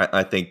sure.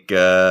 I think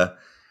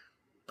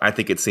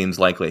it seems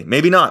likely.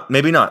 Maybe not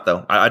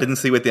though. I didn't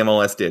see what the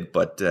MLS did,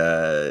 but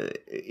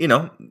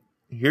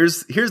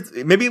here's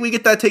maybe we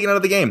get that taken out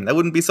of the game. That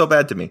wouldn't be so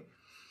bad to me.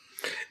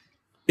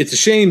 It's a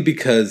shame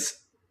because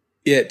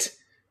it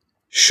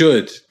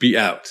should be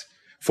out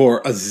for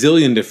a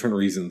zillion different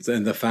reasons.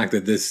 And the fact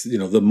that this,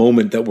 the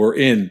moment that we're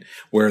in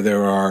where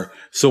there are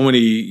so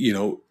many,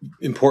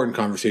 important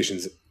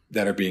conversations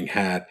that are being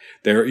had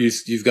there,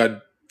 you've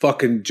got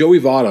fucking Joey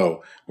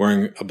Votto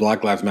wearing a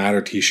Black Lives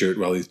Matter t-shirt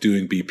while he's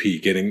doing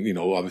BP, getting,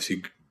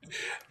 obviously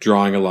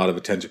drawing a lot of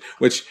attention,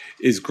 which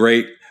is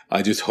great.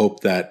 I just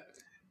hope that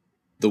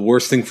the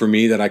worst thing for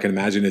me that I can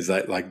imagine is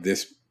that like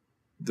this,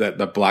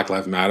 that Black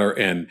Lives Matter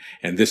and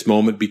this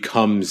moment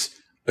becomes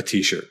a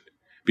t-shirt,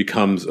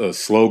 becomes a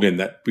slogan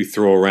that we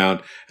throw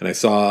around. And I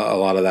saw a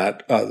lot of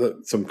that,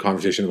 some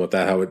conversation about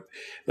that, how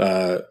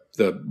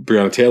the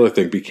Breonna Taylor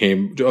thing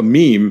became a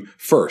meme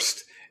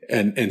first,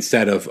 and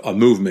instead of a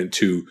movement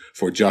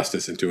for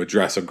justice and to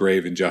address a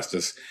grave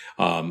injustice,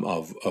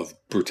 of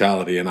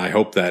brutality. And I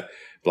hope that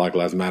Black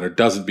Lives Matter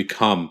doesn't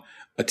become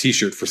a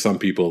t-shirt for some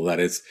people, that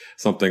it's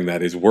something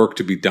that is work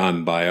to be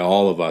done by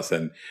all of us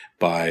and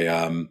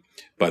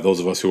by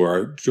those of us who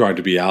are trying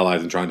to be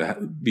allies and trying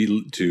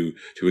to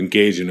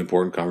engage in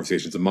important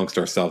conversations amongst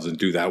ourselves and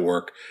do that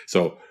work.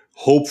 So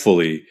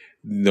hopefully,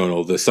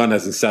 the sun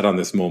hasn't set on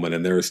this moment,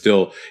 and there are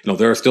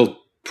still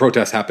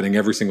protests happening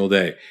every single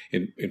day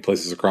in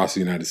places across the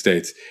United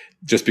States.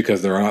 Just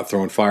because they're not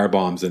throwing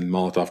firebombs and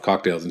Molotov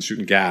cocktails and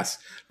shooting gas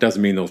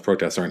doesn't mean those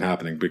protests aren't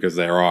happening, because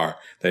they are.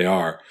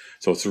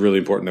 So it's really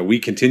important that we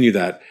continue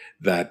that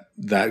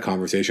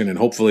conversation, and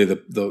hopefully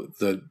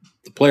the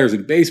players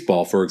in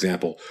baseball, for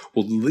example,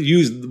 will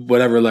use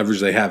whatever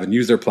leverage they have and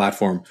use their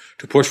platform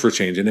to push for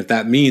change. And if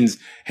that means,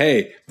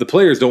 hey, the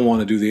players don't want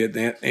to do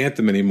the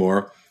anthem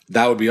anymore,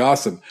 that would be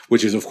awesome,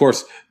 which is, of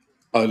course,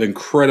 an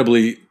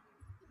incredibly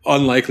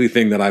unlikely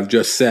thing that I've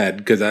just said,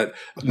 because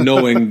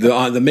knowing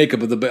the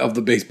makeup of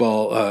the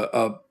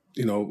baseball,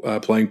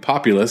 playing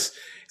populace,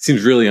 it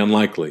seems really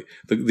unlikely.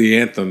 The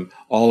anthem,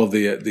 all of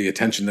the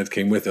attention that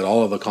came with it,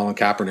 all of the Colin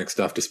Kaepernick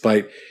stuff,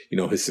 despite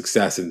his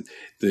success, and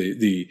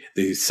the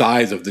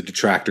size of the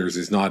detractors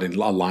is not in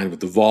line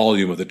with the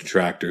volume of the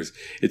detractors.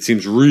 It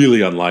seems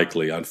really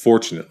unlikely,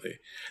 unfortunately,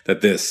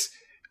 that this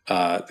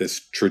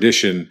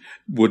tradition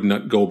would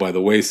not go by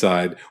the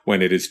wayside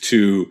when it is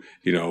two,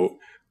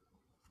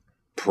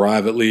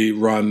 privately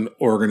run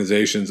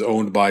organizations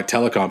owned by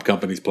telecom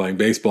companies playing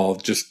baseball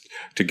just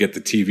to get the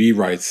TV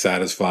rights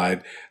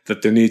satisfied,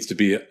 that there needs to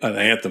be an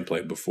anthem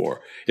played before.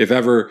 If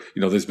ever,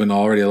 there's been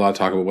already a lot of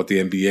talk about what the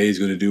NBA is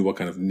going to do, what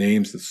kind of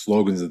names and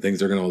slogans and things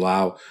they're going to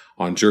allow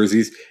on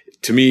jerseys.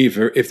 To me,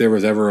 if there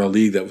was ever a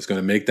league that was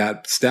going to make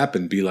that step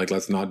and be like,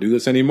 let's not do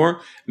this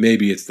anymore,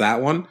 maybe it's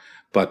that one.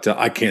 But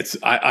I can't.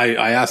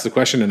 I asked the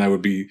question, and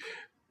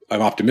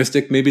I'm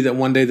optimistic maybe that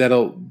one day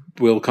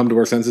we'll come to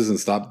our senses and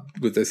stop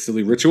with this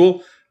silly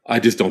ritual. I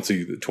just don't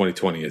see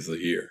 2020 as the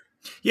year.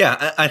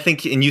 Yeah, I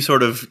think, and you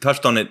sort of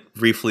touched on it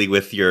briefly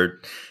with your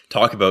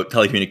talk about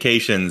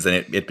telecommunications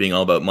and it being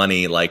all about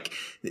money. Like,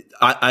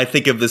 I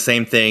think of the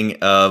same thing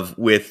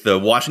with the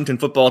Washington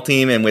football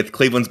team and with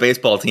Cleveland's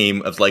baseball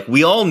team of like,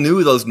 we all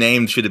knew those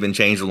names should have been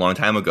changed a long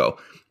time ago.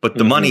 But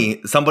the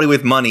money, somebody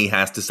with money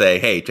has to say,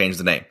 hey, change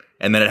the name.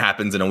 And then it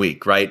happens in a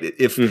week, right?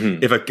 If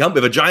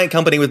a giant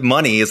company with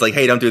money is like,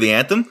 hey, don't do the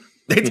anthem,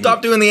 they'd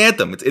stop doing the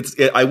anthem.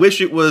 I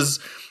wish it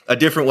was a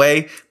different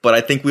way, but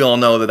I think we all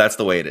know that that's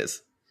the way it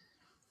is.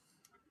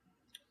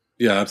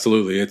 Yeah,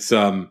 absolutely. It's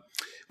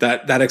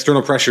that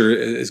external pressure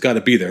has got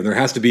to be there. There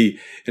has to be,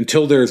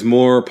 until there's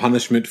more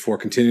punishment for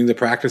continuing the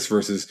practice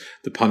versus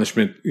the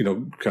punishment,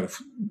 kind of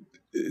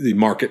the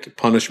market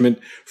punishment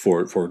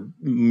for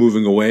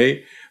moving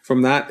away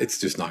from that.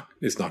 It's not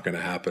going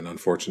to happen,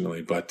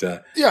 unfortunately. But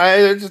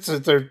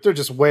they're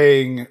just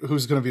weighing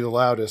who's going to be the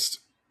loudest.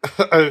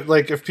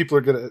 Like, if people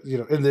are going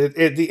to, in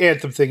the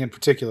anthem thing in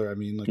particular, I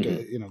mean, like,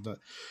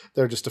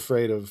 they're just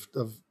afraid of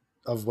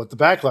what the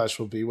backlash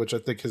will be, which I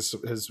think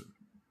has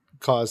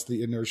caused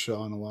the inertia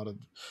on a lot of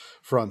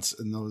fronts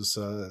in those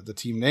the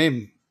team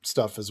name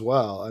stuff as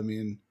well. I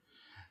mean,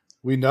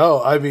 we know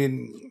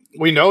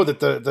that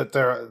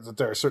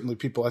there are certainly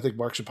people. I think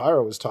Mark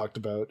Shapiro has talked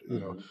about,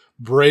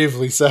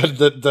 bravely said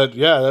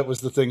that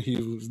was the thing he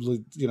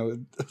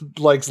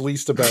likes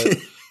least about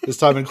his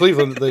time in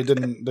Cleveland, that they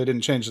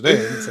didn't change the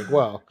name. It's like,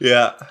 wow,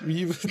 yeah,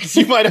 you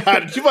might have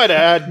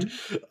had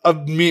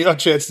a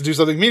chance to do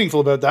something meaningful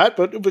about that,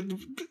 but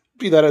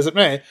be that as it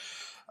may.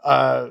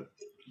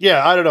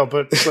 Yeah, I don't know,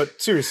 but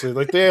seriously,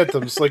 like, the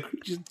anthems, like,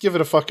 give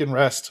it a fucking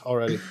rest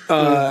already.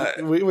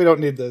 We don't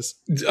need this.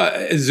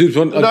 Zoobs,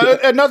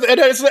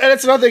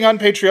 it's nothing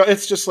unpatriotic.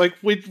 It's just like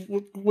we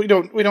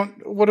don't.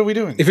 What are we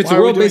doing? If it's a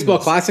World Baseball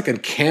Classic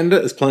and Canada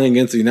is playing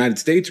against the United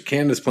States, or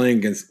Canada is playing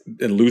against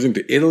and losing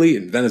to Italy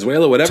and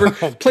Venezuela, whatever,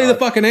 play the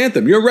fucking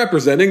anthem. You're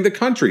representing the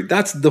country.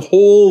 That's the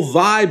whole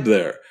vibe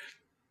there,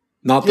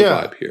 not the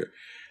vibe here.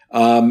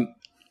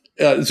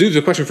 Zoobs,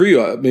 a question for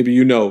you.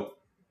 Maybe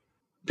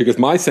because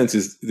my sense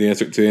is the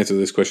answer to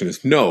this question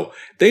is no.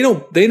 They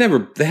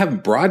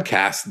haven't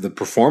broadcast the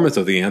performance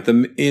of the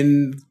anthem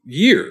in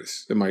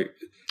years.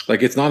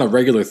 It's not a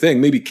regular thing.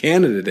 Maybe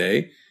Canada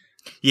Day.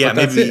 Yeah,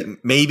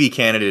 maybe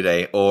Canada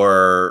Day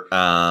or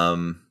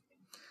at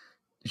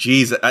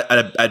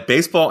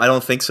baseball, I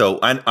don't think so.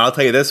 I'll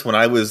tell you this: when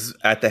I was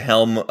at the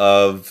helm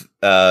of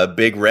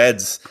Big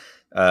Red's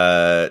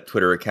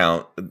Twitter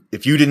account,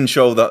 if you didn't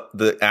show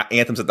the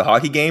anthems at the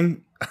hockey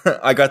game,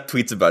 I got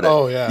tweets about it.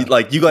 Oh yeah,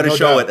 you got to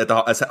show it at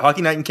the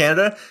Hockey Night in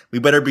Canada. We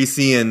better be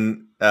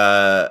seeing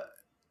the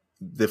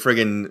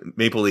friggin'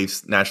 Maple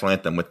Leafs national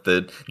anthem with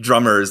the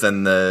drummers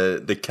and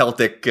the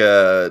Celtic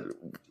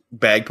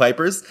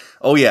bagpipers.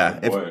 Oh yeah,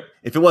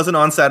 if it wasn't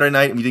on Saturday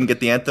night and we didn't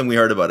get the anthem, we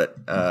heard about it.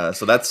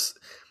 So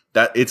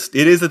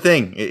it is a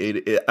thing.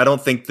 I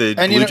don't think the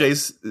Blue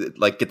Jays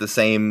get the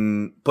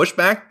same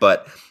pushback,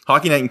 but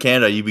Hockey Night in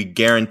Canada, you'd be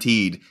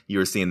guaranteed you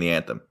were seeing the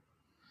anthem.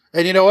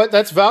 And you know what?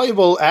 That's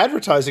valuable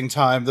advertising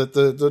time that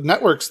the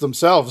networks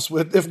themselves,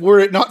 if were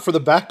it not for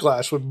the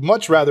backlash, would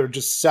much rather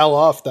just sell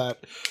off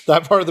that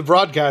part of the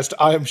broadcast,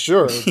 I am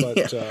sure.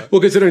 But, well,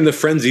 considering the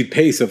frenzied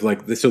pace of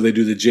so they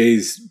do the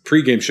Jays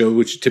pregame show,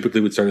 which typically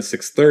would start at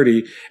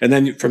 6:30, and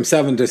then from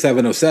 7 to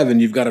 7:07,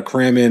 you've got to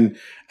cram in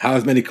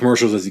as many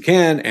commercials as you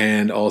can,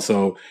 and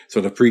also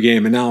sort of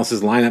pregame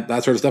analysis, lineup,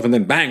 that sort of stuff, and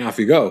then bang, off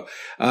you go.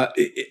 I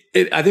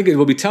think it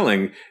will be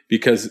telling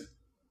because,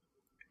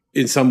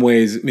 in some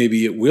ways,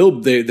 maybe it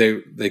will.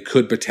 They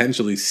could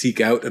potentially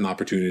seek out an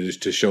opportunity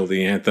to show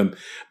the anthem,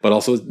 but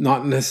also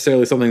not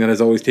necessarily something that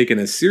is always taken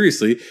as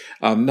seriously.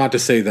 Not to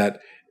say that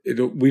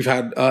we've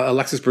had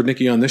Alexis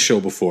Bernicki on this show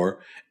before,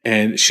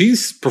 and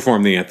she's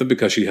performed the anthem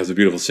because she has a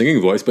beautiful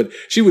singing voice. But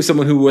she was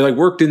someone who like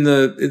worked in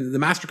the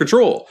master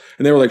control,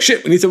 and they were like,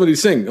 "Shit, we need somebody to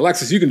sing.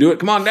 Alexis, you can do it.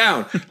 Come on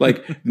down."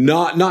 Like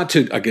not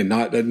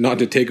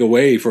to take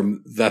away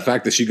from the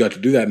fact that she got to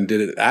do that and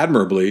did it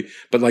admirably,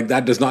 but like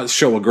that does not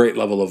show a great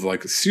level of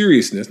like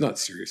seriousness. Not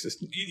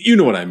seriousness, you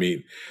know what I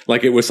mean?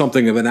 Like it was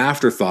something of an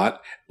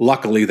afterthought.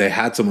 Luckily, they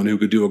had someone who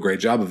could do a great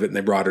job of it, and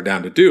they brought her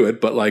down to do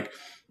it. But like,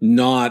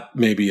 not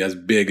maybe as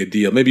big a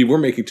deal. Maybe we're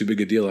making too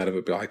big a deal out of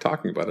it by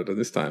talking about it at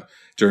this time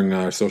during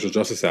our social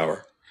justice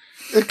hour.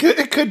 It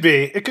could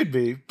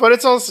be, but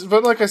it's also,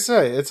 but like I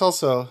say, it's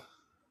also,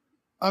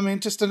 I mean,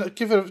 just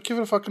give it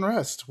a fucking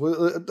rest.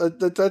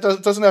 That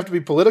doesn't have to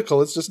be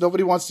political. It's just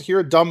nobody wants to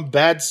hear a dumb,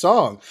 bad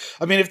song.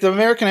 I mean, if the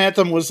American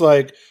anthem was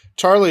like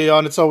Charlie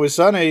on It's Always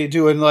Sunny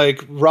doing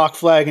like Rock,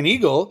 Flag, and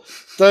Eagle,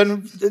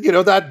 then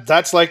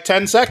that's like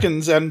 10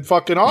 seconds and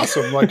fucking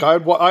awesome. Like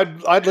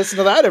I'd listen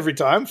to that every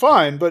time.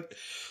 Fine, but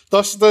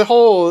the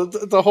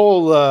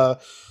whole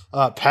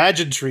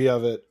pageantry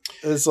of it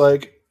is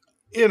like,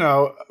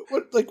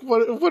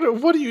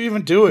 what are you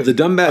even doing? The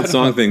dumb bad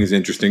song thing is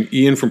interesting.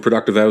 Ian from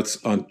Productive Outs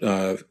on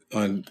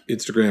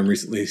Instagram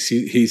recently,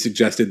 he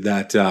suggested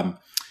that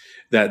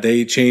that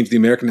they changed the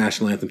American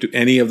national anthem to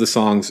any of the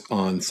songs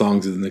on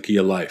Songs in the Key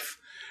of Life,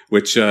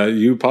 which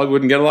you probably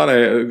wouldn't get a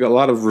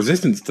lot of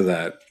resistance to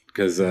that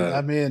because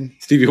I mean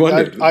Stevie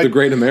Wonder, the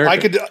Great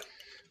American.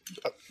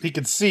 He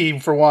could see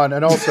for one,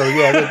 and also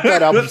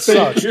that album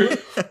sucks.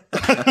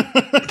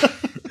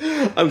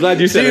 I'm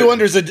glad you said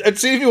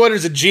Stevie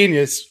Wonder's a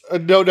genius,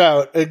 no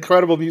doubt,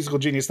 incredible musical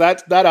genius.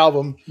 That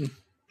album,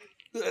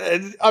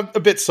 a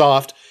bit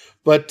soft,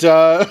 but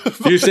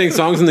you're saying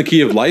Songs in the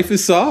Key of Life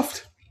is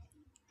soft?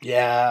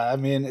 Yeah, I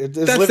mean,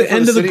 that's the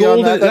end of the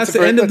golden. That's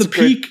the end of the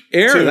peak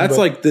era. That's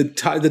like the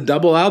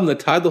double album that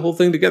tied the whole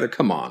thing together.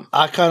 Come on,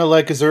 I kind of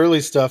like his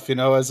early stuff.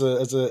 As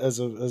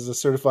a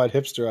certified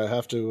hipster, I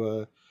have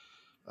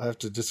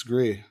to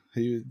distree.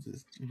 He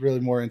was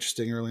really more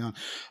interesting early on.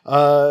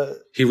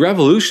 He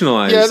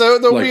revolutionized. Yeah,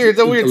 the weird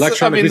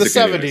electronic. I mean, the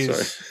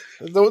 '70s.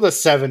 The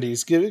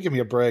 '70s. Give me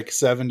a break.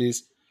 '70s.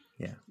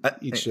 Yeah.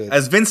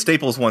 As Vince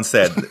Staples once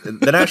said,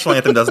 the national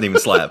anthem doesn't even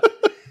slap.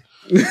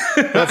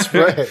 That's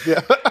right.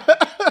 Yeah.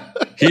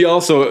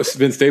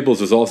 Vince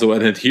Staples is also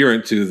an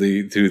adherent to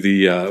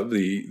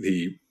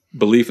the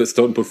belief that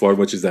Stoughton put forward,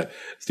 which is that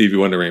Stevie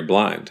Wonder ain't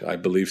blind. I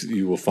believe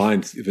you will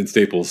find Vince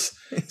Staples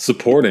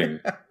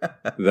supporting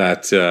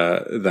that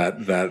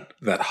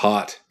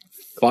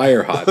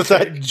fire hot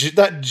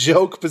that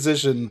joke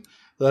position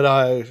that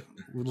I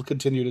will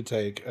continue to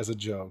take as a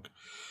joke.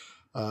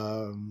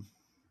 But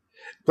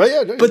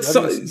yeah,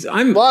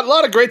 a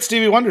lot of great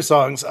Stevie Wonder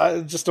songs.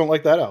 I just don't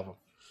like that album.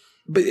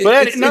 But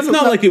it's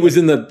not like it was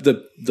in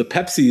the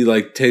Pepsi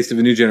like Taste of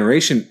a New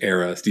Generation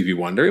era Stevie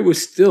Wonder. It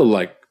was still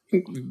like,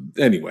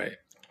 anyway,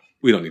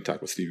 we don't need to talk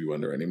about Stevie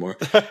Wonder anymore.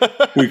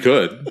 We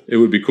could. It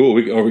would be cool.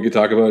 We could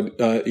talk about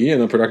Ian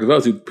on Productive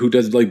Outs who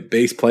does like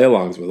bass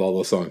play-alongs with all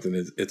those songs, and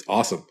it's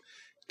awesome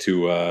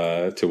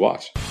to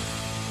watch.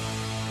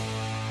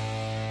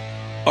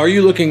 Are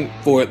you looking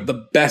for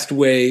the best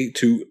way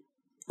to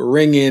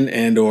ring in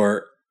and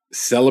or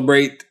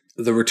celebrate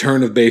the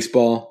return of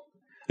baseball?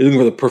 You're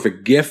looking for the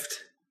perfect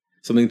gift,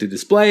 something to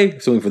display,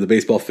 something for the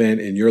baseball fan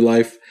in your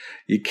life.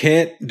 You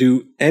can't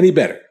do any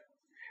better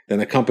than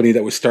a company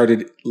that was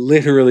started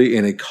literally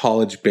in a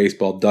college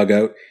baseball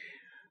dugout,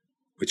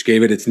 which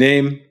gave it its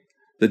name,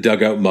 the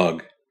Dugout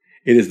Mug.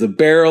 It is the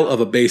barrel of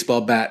a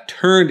baseball bat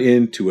turned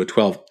into a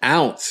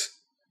 12-ounce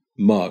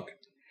mug.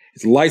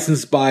 It's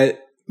licensed by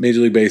Major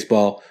League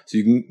Baseball, so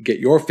you can get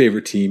your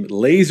favorite team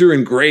laser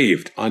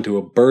engraved onto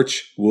a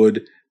birch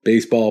wood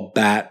baseball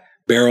bat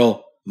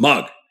barrel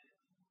mug.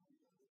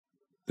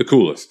 The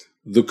coolest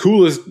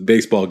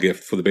baseball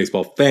gift for the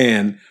baseball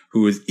fan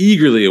who is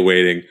eagerly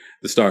awaiting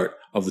the start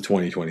of the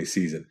 2020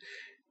 season.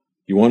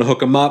 You want to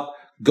hook them up?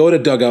 Go to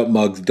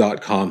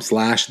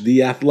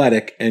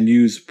dugoutmugs.com/theathletic and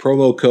use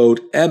promo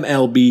code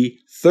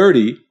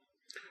MLB30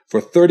 for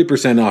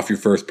 30% off your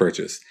first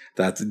purchase.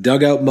 That's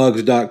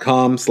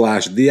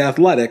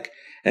dugoutmugs.com/theathletic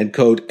and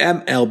code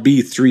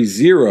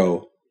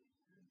MLB30.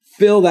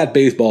 Fill that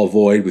baseball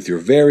void with your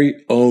very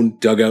own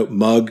dugout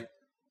mug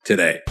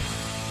today.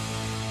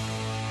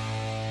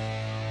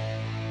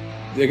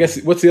 I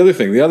guess what's the other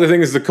thing? The other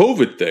thing is the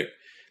COVID thing.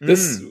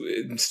 This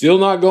still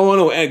not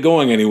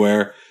going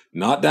anywhere.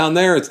 Not down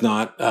there. It's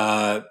not.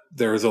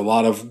 There's a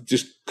lot of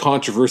just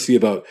controversy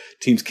about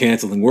teams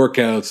canceling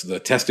workouts, the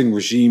testing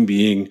regime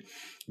being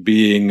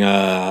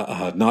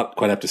not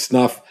quite up to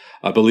snuff.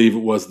 I believe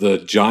it was the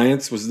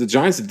Giants. Was it the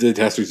Giants that did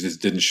testers just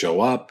didn't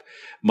show up?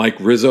 Mike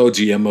Rizzo,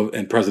 GM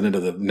and president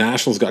of the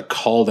Nationals, got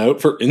called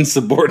out for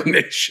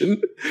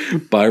insubordination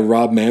by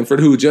Rob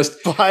Manfred, who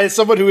just by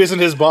someone who isn't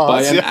his boss,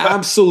 by an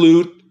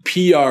absolute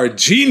PR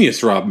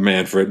genius, Rob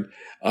Manfred.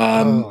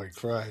 Holy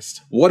Christ!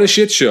 What a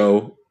shit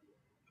show!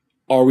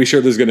 Are we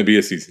sure there's going to be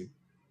a season?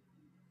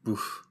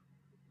 Oof.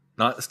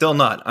 Still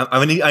not.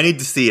 I need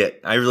to see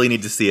it. I really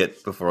need to see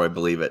it before I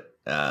believe it.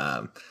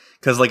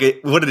 Because like,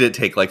 what did it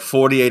take? Like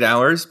 48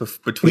 hours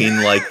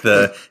between like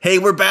the "Hey,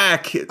 we're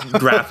back"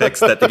 graphics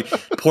that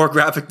the poor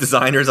graphic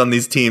designers on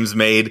these teams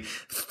made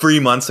 3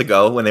 months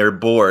ago when they were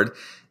bored,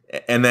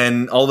 and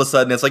then all of a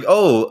sudden it's like,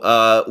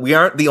 oh, we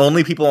aren't the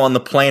only people on the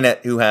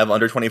planet who have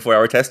under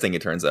 24-hour testing.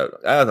 It turns out,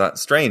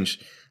 that's strange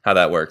how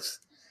that works.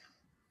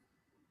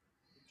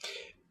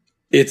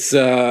 It's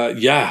I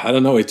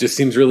don't know. It just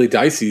seems really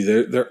dicey.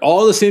 They're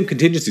all the same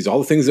contingencies, all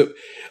the things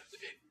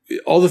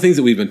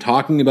that we've been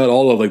talking about,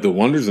 all of like the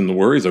wonders and the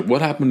worries, like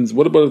what happens,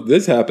 what about if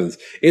this happens?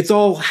 It's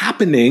all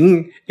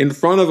happening in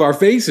front of our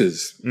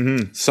faces,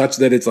 such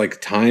that it's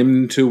like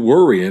time to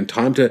worry and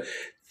time to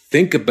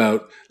think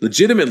about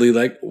legitimately,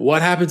 like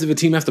what happens if a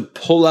team has to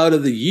pull out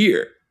of the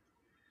year?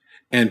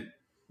 And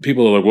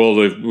people are like,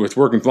 well, it's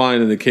working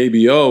fine in the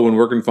KBO and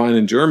working fine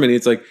in Germany.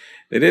 It's like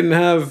they didn't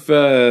have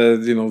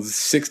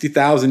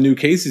 60,000 new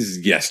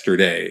cases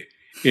yesterday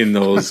in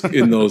those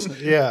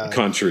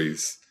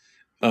countries.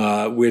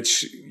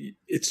 Which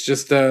it's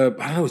just I don't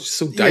know, it's just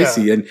so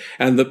dicey,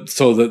 and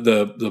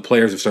the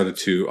players have started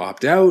to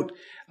opt out.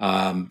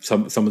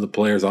 Some of the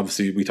players,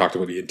 obviously, we talked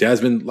about Ian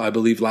Desmond, I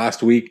believe,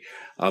 last week.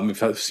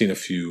 We've seen a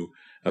few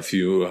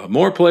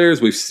more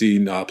players. We've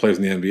seen players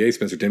in the NBA.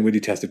 Spencer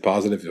Dinwiddie tested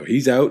positive, so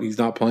he's out. He's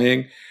not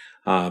playing.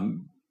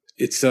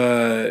 It's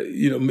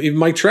even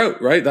Mike Trout,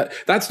 right?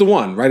 That's the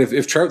one, right?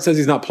 If Trout says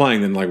he's not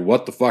playing, then like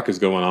what the fuck is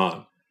going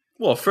on?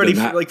 Well,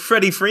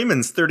 Freddie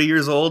Freeman's 30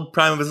 years old,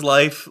 prime of his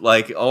life,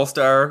 like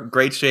all-star,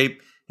 great shape,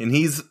 and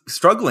he's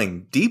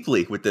struggling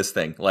deeply with this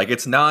thing. Like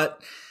it's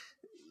not,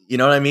 you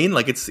know what I mean?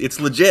 Like it's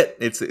legit.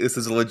 This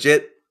is a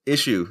legit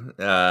issue.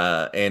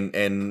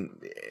 And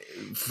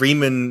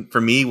Freeman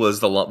for me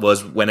was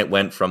when it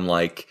went from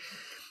like,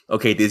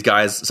 okay,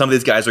 some of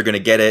these guys are going to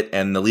get it,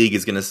 and the league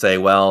is going to say,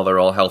 well, they're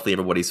all healthy,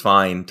 everybody's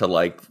fine, to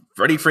like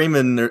Freddie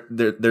Freeman,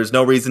 there's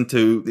no reason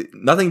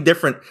nothing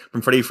different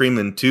from Freddie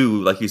Freeman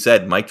to, like you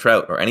said, Mike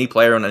Trout or any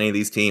player on any of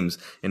these teams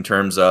in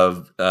terms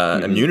of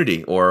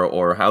immunity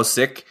or how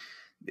sick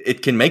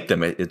it can make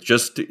them. It's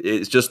just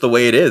the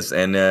way it is,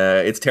 and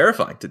it's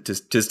terrifying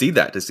to see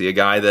that, to see a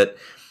guy that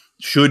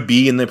should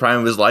be in the prime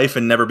of his life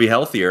and never be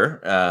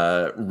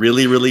healthier,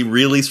 really, really,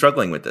 really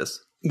struggling with this.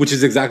 Which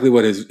is exactly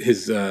what his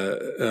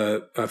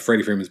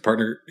Freddie Freeman's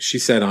partner, she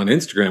said on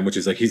Instagram, which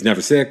is like, he's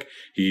never sick.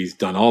 He's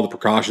done all the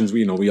precautions.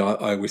 We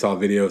saw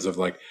videos of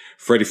like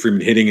Freddie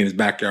Freeman hitting in his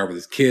backyard with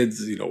his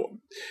kids,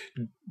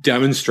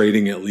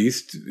 demonstrating at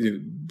least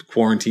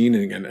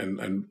quarantining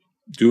and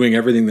doing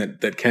everything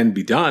that can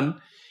be done.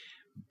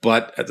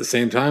 But at the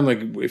same time,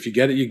 like if you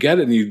get it, you get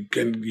it, and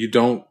you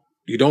don't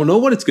know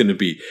what it's going to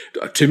be.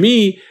 To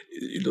me,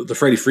 the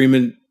Freddie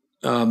Freeman,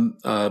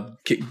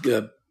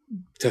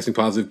 testing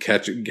positive,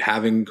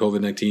 having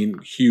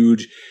COVID-19,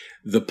 huge.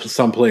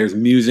 Some players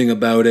musing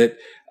about it,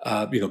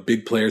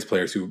 big players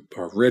who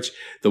are rich.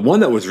 The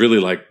one that was really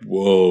like,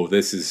 whoa,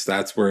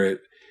 that's where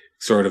it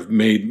sort of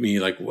made me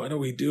like, what are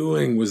we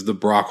doing? Was the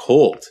Brock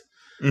Holt.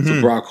 Mm-hmm.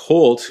 So Brock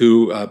Holt,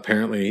 who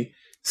apparently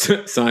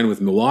signed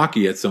with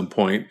Milwaukee at some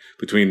point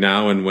between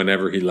now and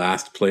whenever he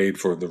last played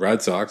for the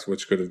Red Sox,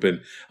 which could have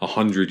been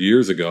 100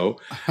 years ago.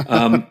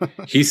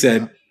 He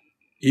said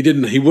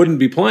he wouldn't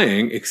be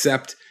playing,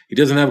 except he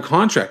doesn't have a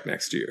contract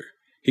next year.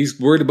 He's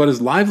worried about his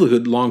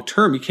livelihood long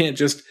term. He can't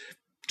just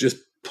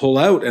pull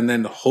out and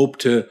then hope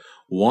to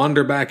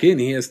wander back in.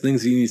 He has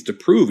things he needs to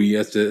prove. He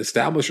has to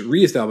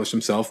reestablish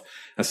himself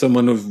as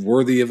someone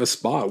worthy of a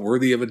spot,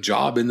 worthy of a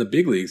job in the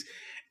big leagues.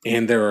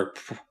 And there are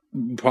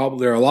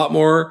a lot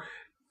more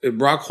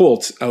Brock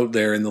Holtz out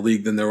there in the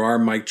league than there are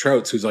Mike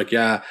Trouts, who's like,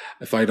 yeah,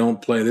 if I don't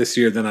play this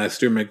year, then I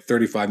still make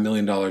 $35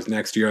 million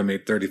next year. I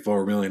made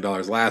 $34 million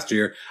last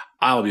year.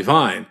 I'll be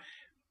fine.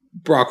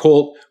 Brock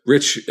Holt,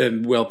 rich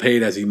and well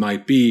paid as he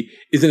might be,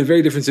 is in a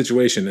very different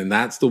situation. And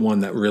that's the one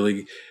that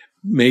really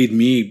made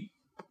me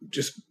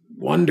just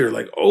wonder,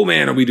 like, oh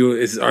man,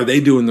 are they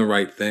doing the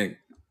right thing?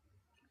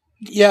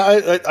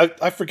 Yeah,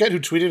 I forget who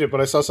tweeted it, but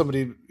I saw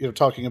somebody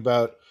talking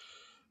about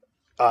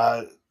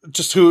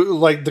just who,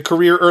 like, the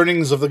career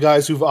earnings of the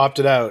guys who've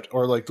opted out,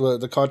 or like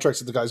the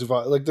contracts of the guys who've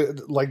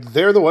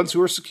they're the ones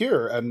who are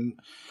secure, and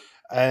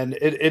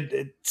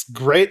it's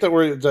great that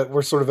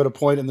we're sort of at a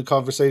point in the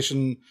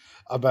conversation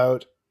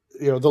about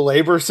the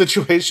labor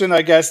situation,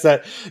 I guess,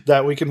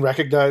 that we can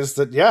recognize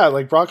that, yeah,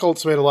 like Brock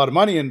Holtz made a lot of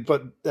money, and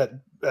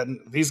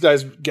these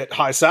guys get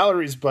high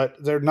salaries, but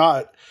they're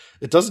not.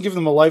 It doesn't give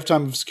them a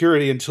lifetime of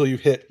security until you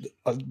hit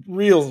a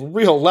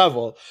real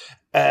level,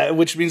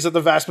 which means that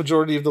the vast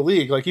majority of the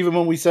league, like even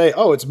when we say,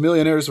 oh, it's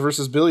millionaires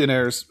versus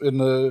billionaires in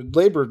the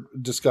labor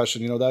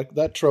discussion,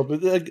 that trope,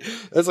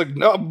 it's like,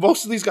 no,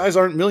 most of these guys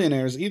aren't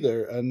millionaires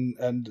either,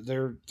 and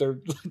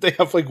they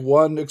have like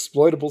one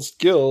exploitable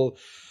skill.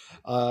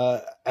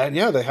 And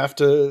yeah, they have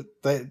to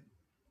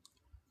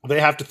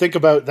think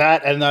about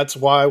that, and that's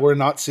why we're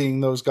not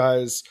seeing those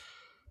guys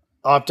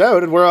opt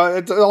out, and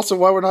it's also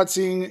why we're not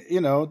seeing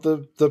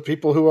the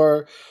people who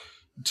are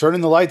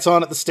turning the lights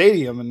on at the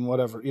stadium and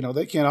whatever,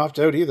 they can't opt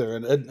out either.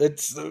 And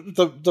it's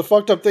the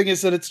fucked up thing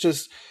is that it's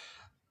just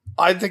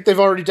I think they've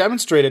already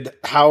demonstrated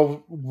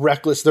how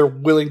reckless they're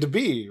willing to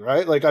be,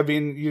 right? Like, I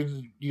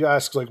mean, you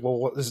ask, like,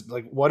 well,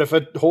 what if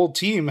a whole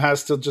team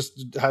has to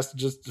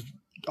just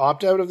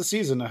opt out of the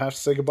season and have to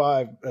say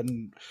goodbye,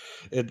 and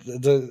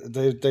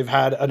they've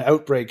had an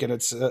outbreak, and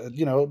it's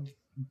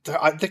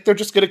I think they're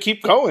just going to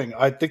keep going.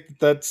 I think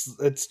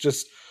it's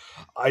just,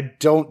 I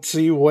don't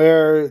see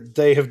where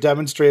they have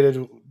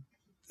demonstrated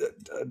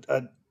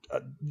the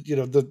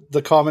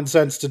common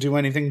sense to do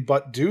anything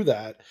but do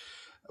that,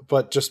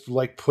 but just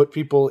like put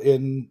people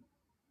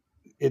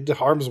into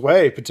harm's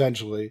way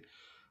potentially.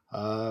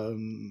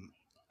 And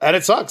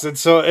it sucks.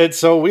 It's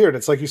so weird.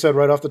 It's like you said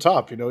right off the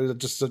top,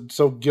 just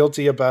so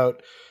guilty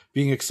about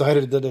being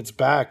excited that it's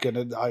back,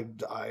 and I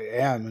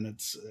am, and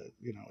it's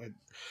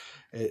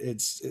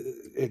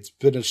it's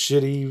been a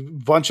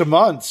shitty bunch of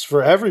months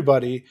for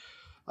everybody,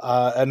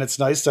 and it's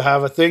nice to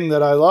have a thing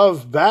that I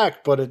love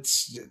back, but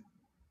it's,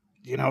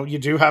 you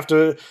do have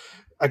to.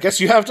 I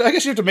guess you have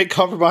to make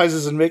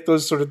compromises and make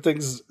those sort of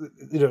things,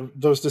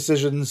 those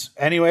decisions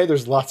anyway.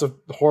 There's lots of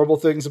horrible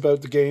things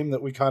about the game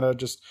that we kind of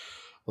just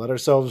let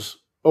ourselves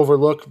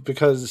overlook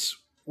because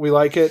we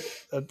like it.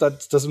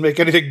 That doesn't make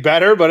anything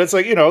better, but it's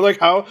like, like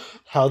how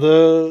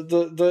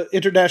the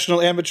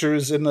international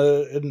amateurs in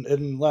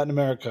Latin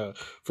America,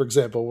 for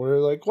example, were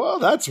like, well,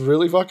 that's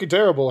really fucking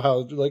terrible how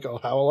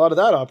a lot of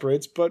that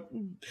operates, but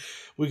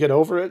we get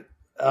over it.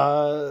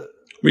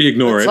 We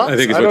ignore it. I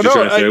think is what you're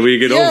trying to say. We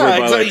get over it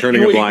by like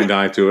turning a blind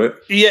eye to it.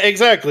 Yeah,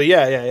 exactly.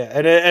 Yeah.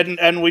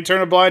 And we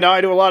turn a blind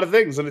eye to a lot of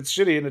things, and it's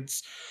shitty, and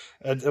it's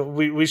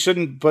we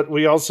shouldn't. But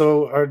we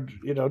also are,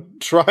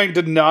 trying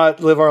to not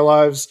live our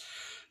lives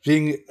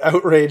being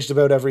outraged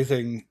about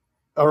everything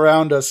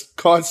around us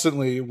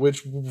constantly,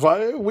 which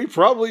we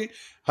probably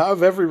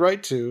have every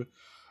right to.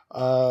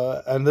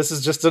 And this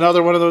is just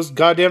another one of those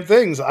goddamn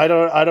things. I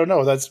don't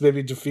know. That's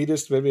maybe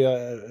defeatist. Maybe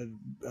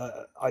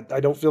I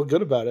don't feel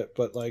good about it,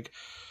 but like,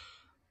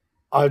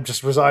 I'm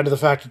just resigned to the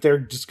fact that they're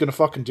just going to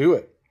fucking do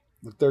it.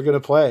 They're going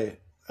to play.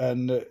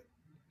 And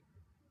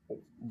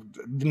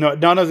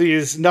none of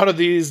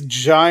these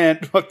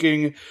giant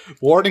fucking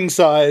warning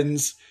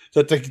signs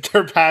that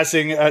they're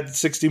passing at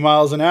 60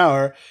 miles an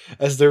hour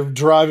as they're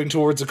driving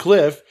towards a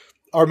cliff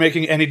are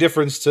making any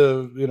difference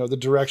to, the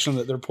direction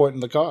that they're pointing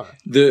the car.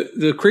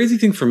 The crazy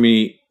thing for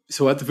me,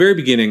 so at the very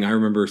beginning, I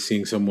remember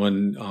seeing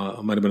someone,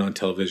 might have been on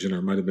television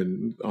or might have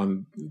been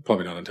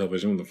probably not on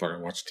television when the fuck I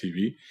watch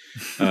TV.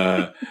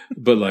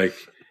 But like,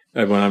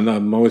 when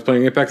I'm always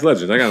playing Apex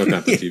Legends, I got no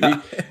time for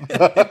TV.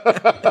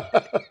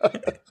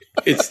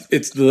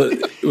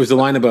 It was the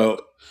line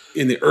about,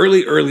 in the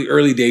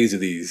early days of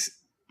these,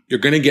 you're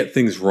going to get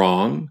things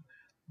wrong,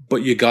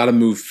 but you got to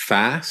move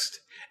fast.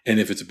 And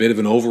if it's a bit of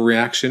an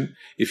overreaction,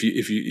 if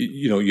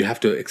you have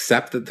to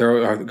accept that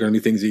there are going to be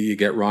things that you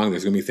get wrong.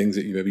 There's going to be things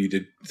that maybe you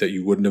did that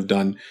you wouldn't have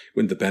done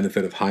with the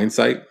benefit of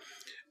hindsight.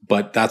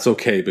 But that's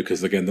okay,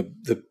 because again,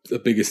 the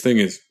biggest thing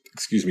is,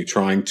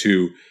 trying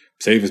to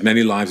save as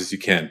many lives as you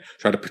can.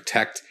 Try to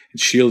protect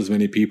and shield as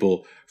many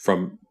people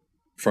from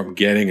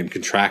getting and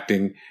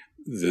contracting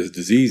the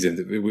disease. And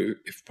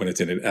when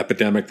it's in an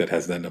epidemic that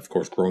has then, of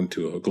course, grown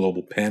to a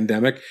global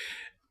pandemic,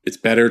 it's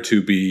better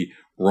to be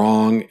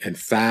wrong and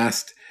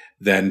fast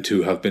than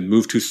to have been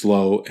moved too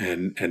slow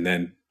and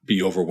then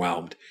be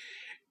overwhelmed.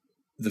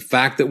 The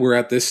fact that we're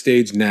at this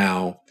stage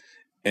now,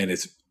 and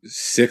it's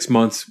 6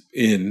 months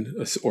in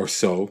or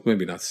so,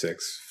 maybe not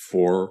 6,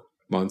 4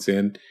 months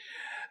in,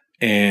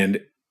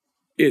 and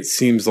it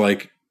seems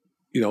like,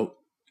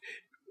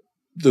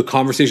 the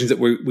conversations that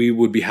we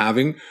would be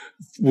having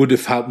would have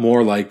felt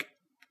more like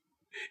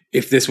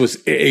if this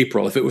was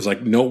April, if it was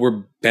like, no,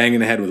 we're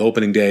banging ahead with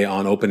opening day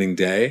on opening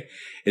day.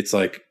 It's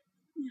like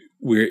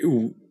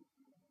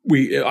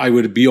I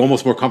would be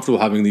almost more comfortable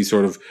having these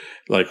sort of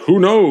like, who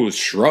knows,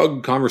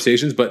 shrug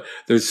conversations, but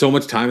there's so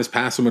much time has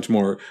passed, so much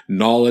more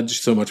knowledge,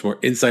 so much more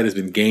insight has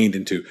been gained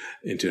into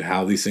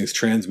how these things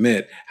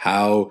transmit,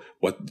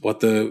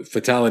 what the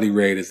fatality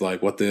rate is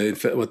like, what's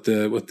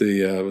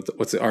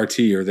the RT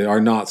or the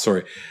R naught,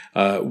 sorry,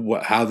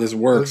 how this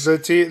works. The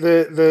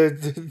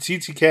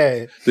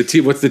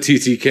TTK. What's the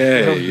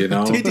TTK,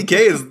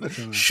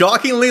 TTK is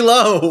shockingly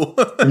low.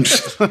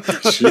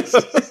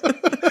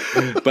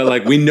 But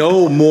like, we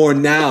know more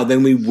now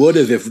than we would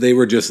have if they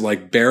were just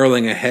like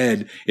barreling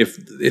ahead.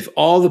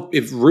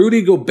 If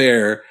Rudy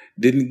Gobert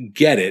didn't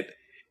get it,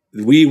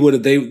 we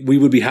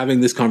would be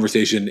having this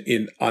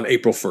conversation on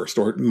April 1st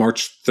or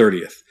March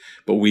 30th.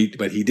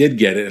 But he did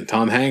get it, and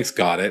Tom Hanks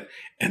got it,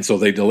 and so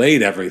they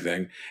delayed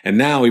everything. And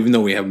now, even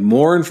though we have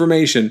more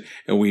information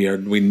and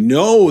we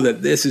know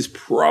that this is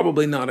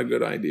probably not a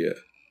good idea,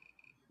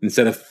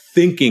 instead of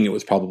thinking it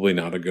was probably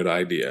not a good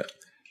idea,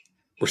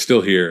 we're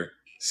still here,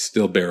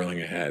 still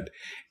barreling ahead.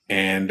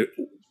 And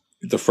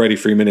the Freddie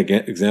Freeman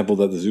example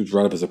that the Zoobs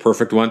brought up is a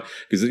perfect one,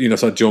 because,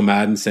 saw Joe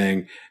Madden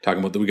talking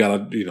about that we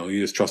got to,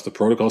 you just trust the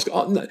protocols.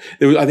 I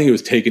think it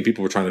was taken,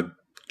 people were trying to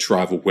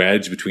drive a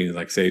wedge between,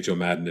 like, say, Joe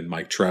Madden and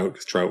Mike Trout,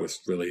 because Trout was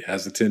really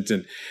hesitant,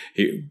 and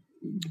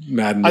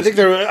Madden.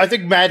 I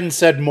think Madden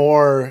said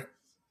more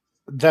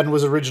then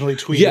was originally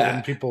tweeted, Yeah,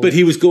 and people but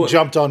he was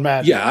jumped on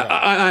Madden. Yeah,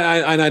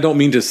 I don't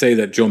mean to say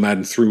that Joe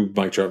Madden threw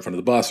Mike Trout in front of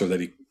the bus or that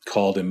he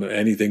called him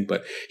anything,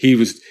 but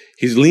he's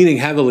leaning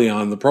heavily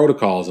on the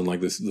protocols and like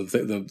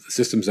the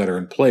systems that are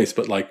in place,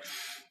 but like,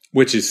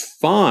 which is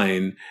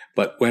fine.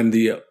 But when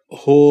the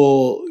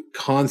whole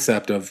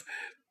concept of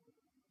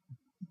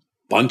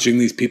bunching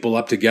these people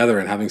up together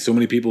and having so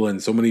many people in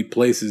so many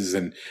places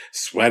and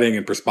sweating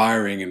and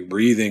perspiring and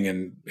breathing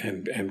and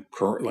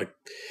like,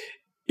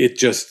 it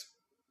just,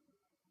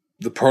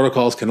 the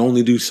protocols can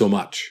only do so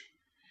much.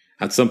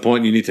 At some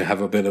point, you need to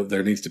have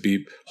there needs to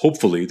be,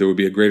 hopefully, there would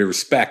be a greater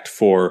respect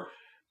for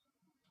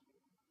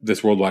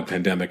this worldwide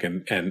pandemic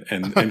and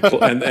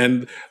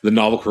the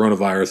novel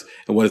coronavirus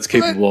and what it's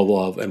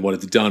capable of and what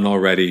it's done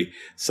already,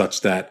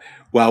 such that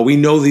while we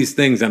know these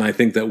things, and I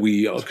think that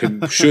we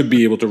should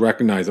be able to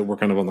recognize that we're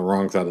kind of on the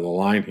wrong side of the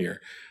line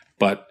here.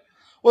 But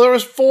well, there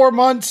was 4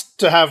 months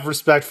to have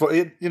respect for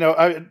it. You know,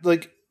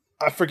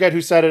 I forget who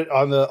said it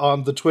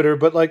on the Twitter,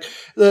 but like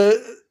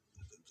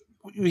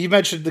he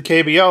mentioned the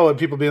KBO and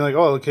people being like,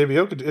 "Oh, the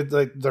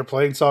KBO they're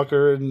playing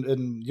soccer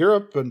in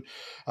Europe and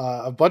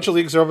a bunch of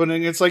leagues are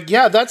opening." It's like,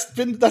 yeah, that's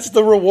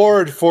the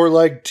reward for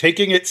like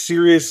taking it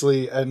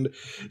seriously and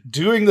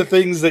doing the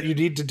things that you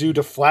need to do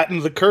to flatten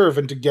the curve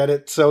and to get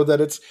it so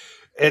that it's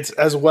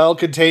as well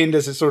contained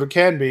as it sort of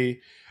can be.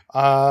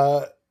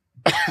 And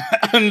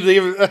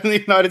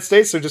the United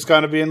States are just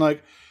kind of being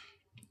like,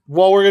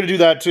 well, we're going to do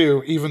that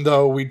too, even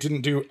though we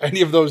didn't do any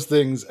of those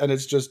things, and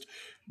it's just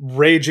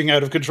raging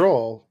out of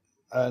control.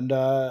 And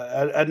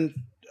I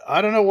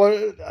don't know what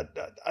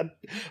I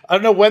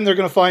don't know when they're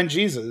going to find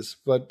Jesus,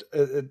 but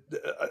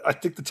I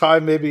think the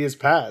time maybe is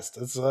past.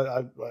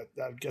 I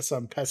guess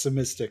I'm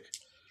pessimistic.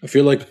 I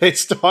feel like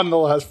based on the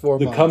last 4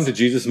 months, the come to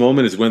Jesus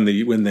moment is when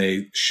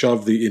they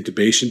shove the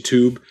intubation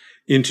tube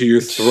into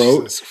your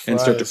throat and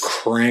start to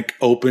crank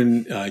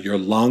open your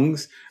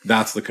lungs.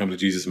 That's the come to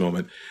Jesus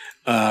moment.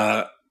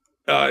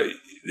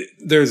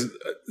 There's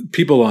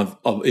people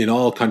in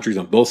all countries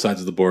on both sides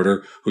of the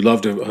border who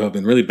have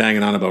been really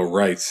banging on about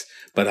rights,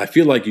 but I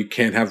feel like you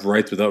can't have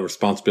rights without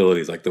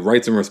responsibilities. Like the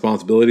rights and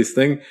responsibilities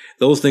thing,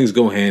 those things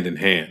go hand in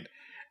hand.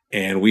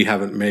 And we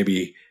haven't,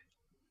 maybe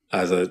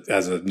as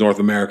a North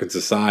American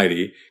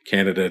society,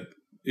 Canada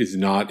is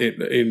not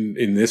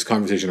in this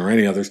conversation or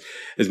any others,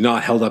 has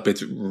not held up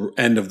its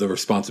end of the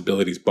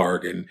responsibilities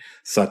bargain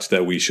such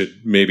that we should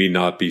maybe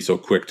not be so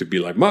quick to be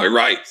like, my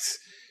rights,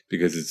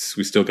 because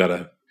we still got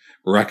to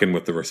reckon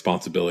with the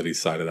responsibility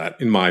side of that,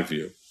 in my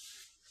view.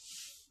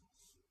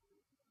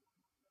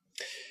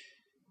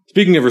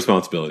 Speaking of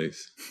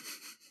responsibilities,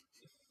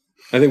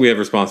 I think we have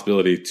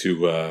responsibility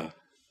to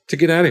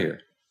get out of here.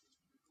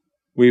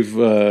 We've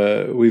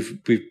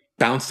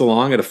bounced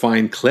along at a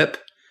fine clip.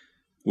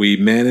 We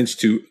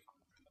managed to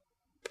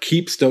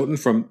keep Stoughton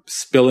from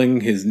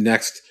spilling his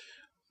next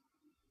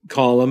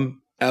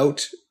column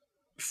out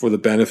for the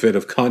benefit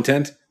of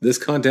content. This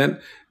content,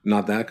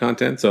 not that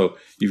content. So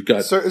you've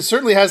got. So it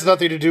certainly has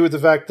nothing to do with the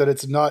fact that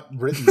it's not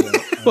written yet.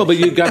 Well, but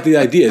you got the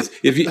ideas.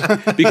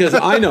 Because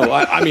I know.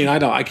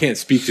 I can't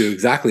speak to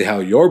exactly how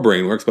your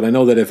brain works, but I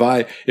know that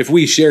if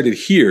we shared it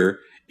here,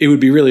 it would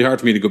be really hard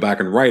for me to go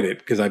back and write it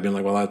because I'd been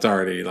like, well, that's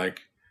already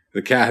like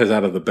the cat is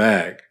out of the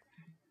bag.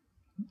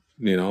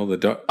 You know,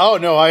 oh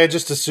no, I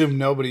just assumed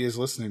nobody is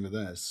listening to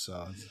this.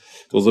 So.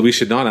 Well, we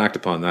should not act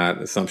upon that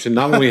assumption.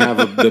 Not when we have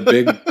the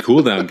big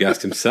cool down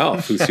guest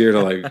himself, who's here to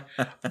like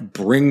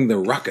bring the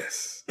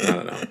ruckus. I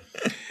don't know.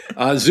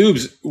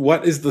 Zoobs,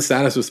 what is the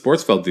status of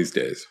Sportsfeld these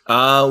days?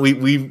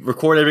 We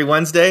record every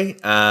Wednesday.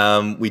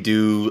 We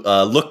do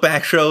look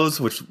back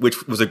shows,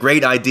 which was a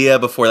great idea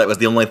before that was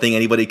the only thing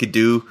anybody could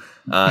do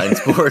in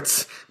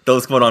sports.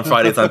 Those come out on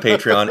Fridays on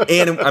Patreon.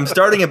 And I'm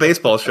starting a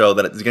baseball show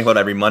that is going to come out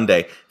every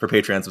Monday for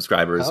Patreon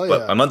subscribers. Hell yeah.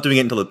 But I'm not doing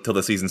it until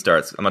the season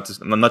starts. I'm not just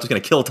going to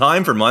kill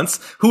time for months.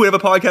 Who would have a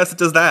podcast that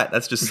does that?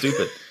 That's just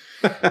stupid.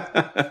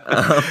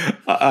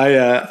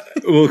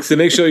 So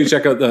make sure you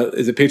check out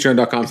is it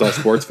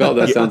patreon.com/sportsfeld?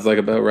 That sounds like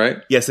about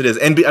right. Yes, it is.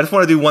 And I just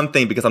want to do one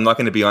thing because I'm not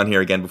going to be on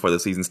here again before the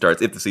season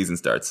starts. If the season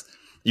starts,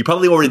 you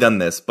probably already done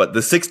this, but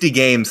the 60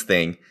 games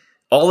thing,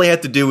 all they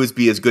have to do is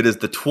be as good as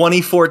the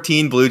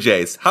 2014 Blue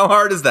Jays. How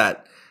hard is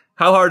that?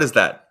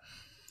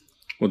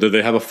 Well, did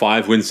they have a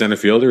 5-win center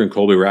fielder and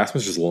Colby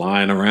Rasmus just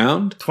lying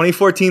around?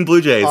 2014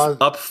 Blue Jays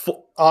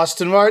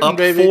Austin Martin, up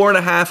baby.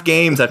 4.5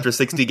 games after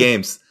 60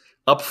 games.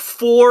 Up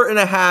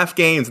 4.5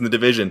 games in the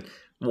division.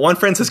 Juan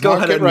Francisco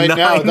had a right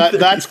now.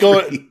 That's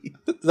going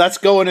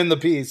going in the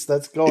piece.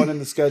 That's going in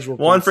the schedule.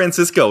 Juan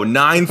Francisco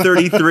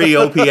 933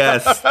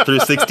 OPS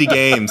through 60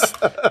 games,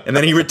 and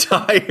then he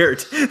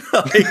retired.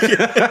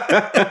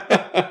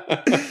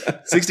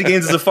 60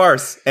 games is a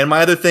farce. And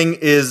my other thing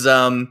is,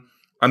 I'm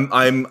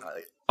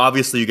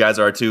obviously you guys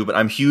are too, but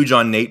I'm huge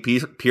on Nate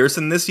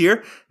Pearson this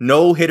year.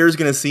 No hitter's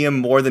going to see him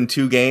more than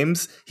 2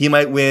 games. He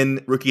might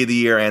win Rookie of the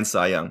Year and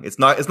Cy Young. It's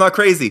not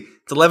crazy.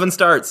 It's 11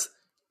 starts.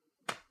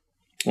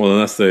 Well,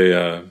 unless they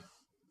don't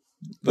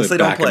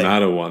play.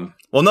 Bacanato one.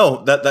 Well,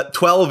 no, that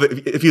 12.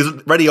 If he's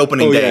ready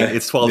opening day,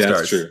 it's 12 starts.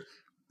 That's true.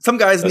 Some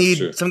guys true.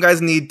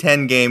 need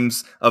 10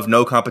 games of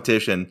no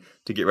competition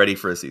to get ready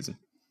for a season.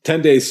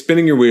 10 days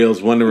spinning your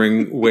wheels,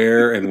 wondering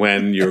where and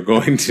when you're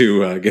going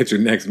to get your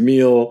next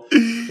meal,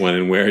 when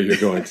and where you're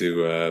going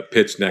to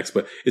pitch next.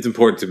 But it's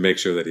important to make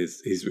sure that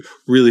he's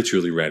really,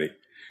 truly ready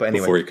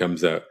before he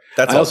comes out.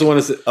 That's I also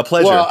want to say a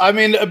pleasure. Well, I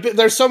mean,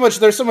 there's so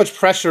much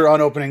pressure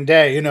on opening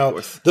day. You know,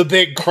 the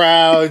big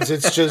crowds.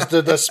 It's just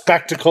the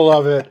spectacle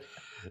of it.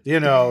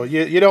 You know,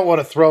 you don't want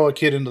to throw a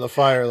kid into the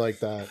fire like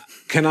that.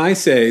 Can I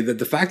say that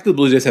the fact that the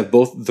Blue Jays have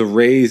both the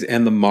Rays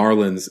and the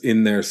Marlins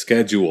in their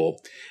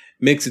schedule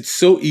makes it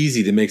so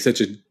easy to make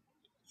such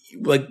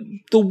the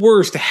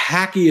worst,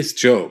 hackiest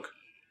joke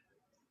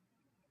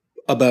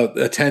about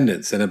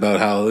attendance and about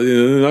how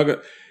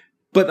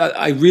but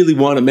I really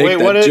want to make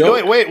that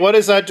joke. Wait, what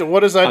is that?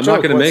 What is that I'm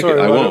joke? not going to make it.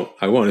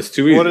 I won't. It's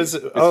too easy. What is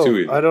it? It's too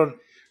easy. I don't.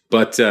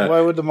 But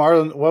why would the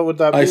Marlins? What would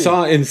that be? I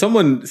saw in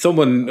someone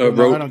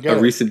wrote a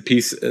recent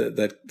piece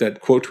that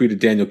quote tweeted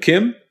Daniel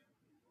Kim,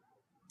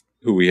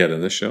 who we had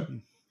on this show,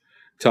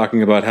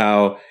 talking about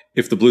how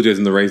if the Blue Jays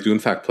and the Rays do in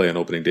fact play on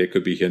opening day, it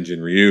could be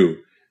Hyunjin Ryu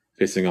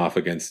facing off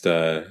against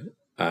Ji-Man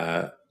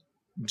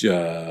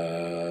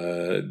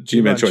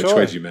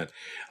Choi,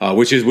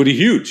 which is Woody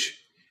Huge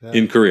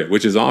in Korea,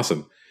 which is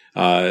awesome.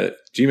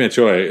 Ji-Man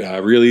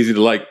Choi, real easy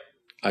to like.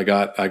 I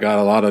got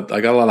a lot of heart, I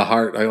got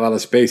a lot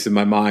of space in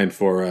my mind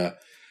for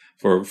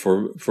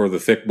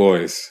the thick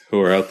boys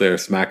who are out there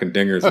smacking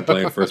dingers and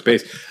playing first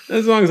base,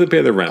 as long as they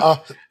pay their rent.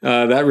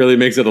 That really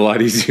makes it a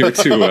lot easier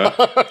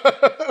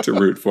to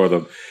root for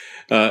them.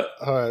 All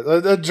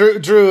right,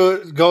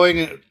 Drew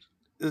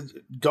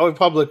going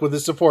public with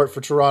his support for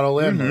Toronto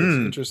landlords.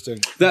 Mm-hmm. Interesting.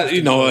 That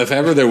if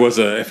ever there was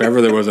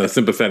a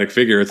sympathetic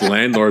figure, it's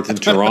landlords in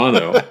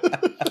Toronto.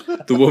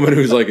 The woman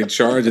who's like in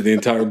charge of the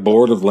entire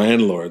board of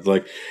landlords.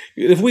 Like,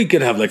 if we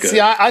could have like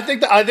I think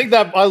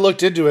that I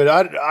looked into it.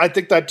 I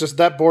think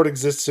that board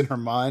exists in her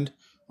mind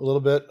a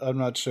little bit. I'm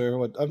not sure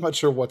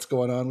what's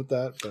going on with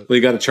that. But. Well,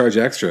 you got to charge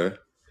extra.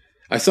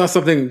 I saw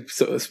something.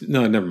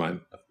 No, never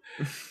mind.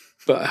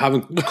 But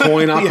having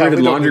coin operated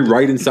laundry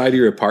right inside of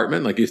your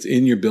apartment, like it's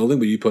in your building,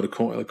 but you put a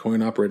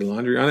coin operated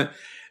laundry on it.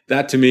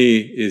 That to me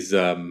is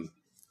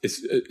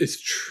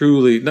it's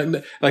truly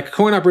like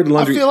coin operated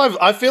laundry.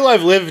 I feel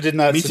I've lived in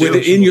that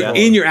situation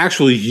in your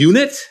actual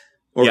unit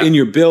or in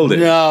your building.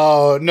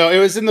 No, it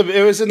was in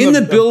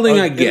the building.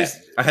 I get.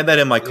 I had that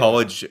in my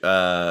college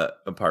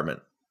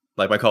apartment,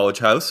 like my college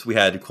house. We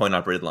had coin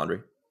operated laundry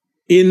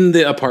in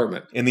the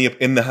apartment,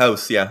 in the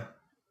house. Yeah,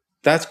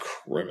 that's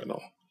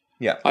criminal.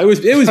 Yeah, it was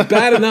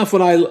bad enough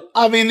when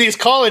I mean, these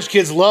college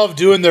kids love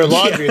doing their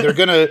laundry. They're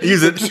gonna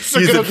use it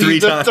 3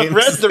 times.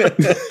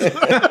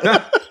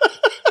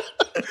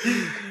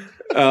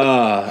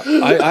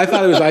 I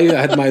thought it was. I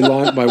had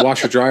my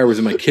washer dryer was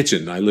in my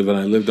kitchen. I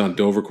lived on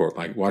Dovercourt.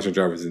 My washer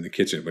dryer was in the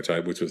kitchen, which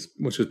was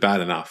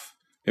bad enough.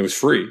 It was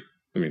free.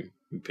 I mean,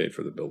 we paid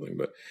for the building,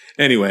 but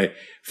anyway,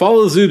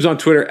 follow the Zoobs on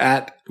Twitter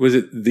was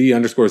it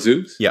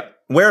 _Zoobs? Yeah,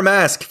 wear a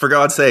mask for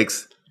God's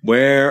sakes.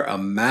 Wear a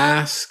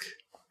mask.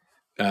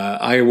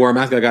 I wore a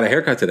mask. I got a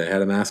haircut today. I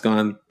had a mask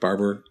on.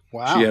 Barber.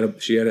 Wow.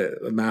 She had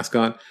a mask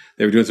on.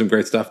 They were doing some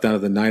great stuff down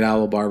at the Night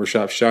Owl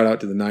Barbershop. Shout out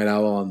to the Night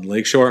Owl on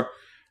Lakeshore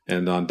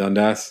and on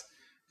Dundas.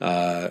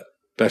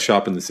 Best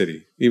shop in the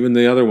city. Even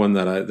the other one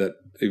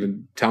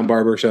even Town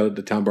Barber. Shout out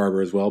to Town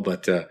Barber as well.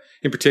 But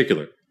in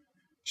particular,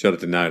 shout out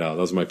to Night Owl.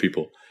 Those are my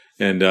people.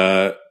 And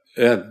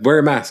wear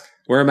a mask.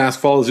 Wear a mask.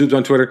 Follow Zoobs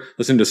on Twitter.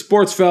 Listen to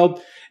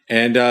Sportsfeld.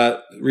 And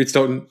read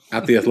Stoughton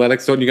at The Athletic.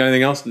 Stoughton, you got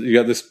anything else? You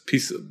got this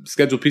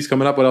scheduled piece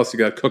coming up. What else you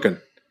got cooking?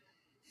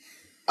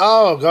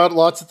 Oh, God,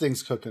 lots of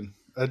things cooking.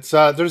 It's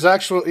there's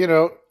actual,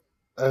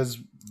 as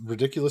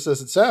ridiculous as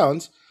it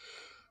sounds,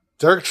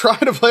 they're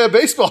trying to play a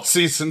baseball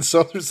season,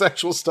 so there's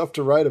actual stuff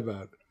to write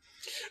about.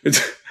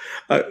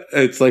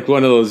 It's like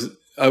one of those.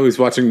 I was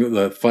watching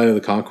the Flight of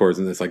the Conchords,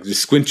 and it's like,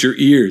 just squint your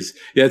ears.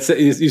 Yeah,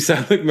 you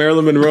sound like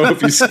Marilyn Monroe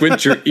if you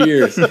squint your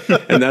ears.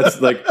 And that's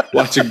like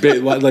watching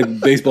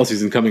baseball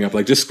season coming up.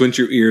 Like, just squint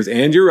your ears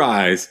and your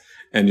eyes,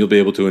 and you'll be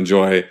able to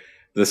enjoy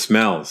the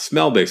smells.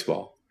 Smell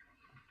baseball.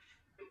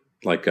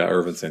 Like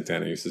Irvin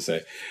Santana used to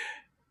say.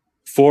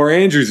 For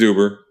Andrew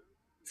Zuber,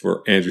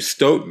 for Andrew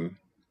Stoughton,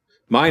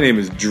 my name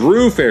is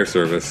Drew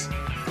Fairservice.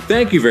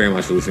 Thank you very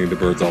much for listening to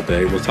Birds All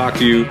Day. We'll talk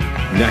to you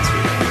next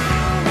week.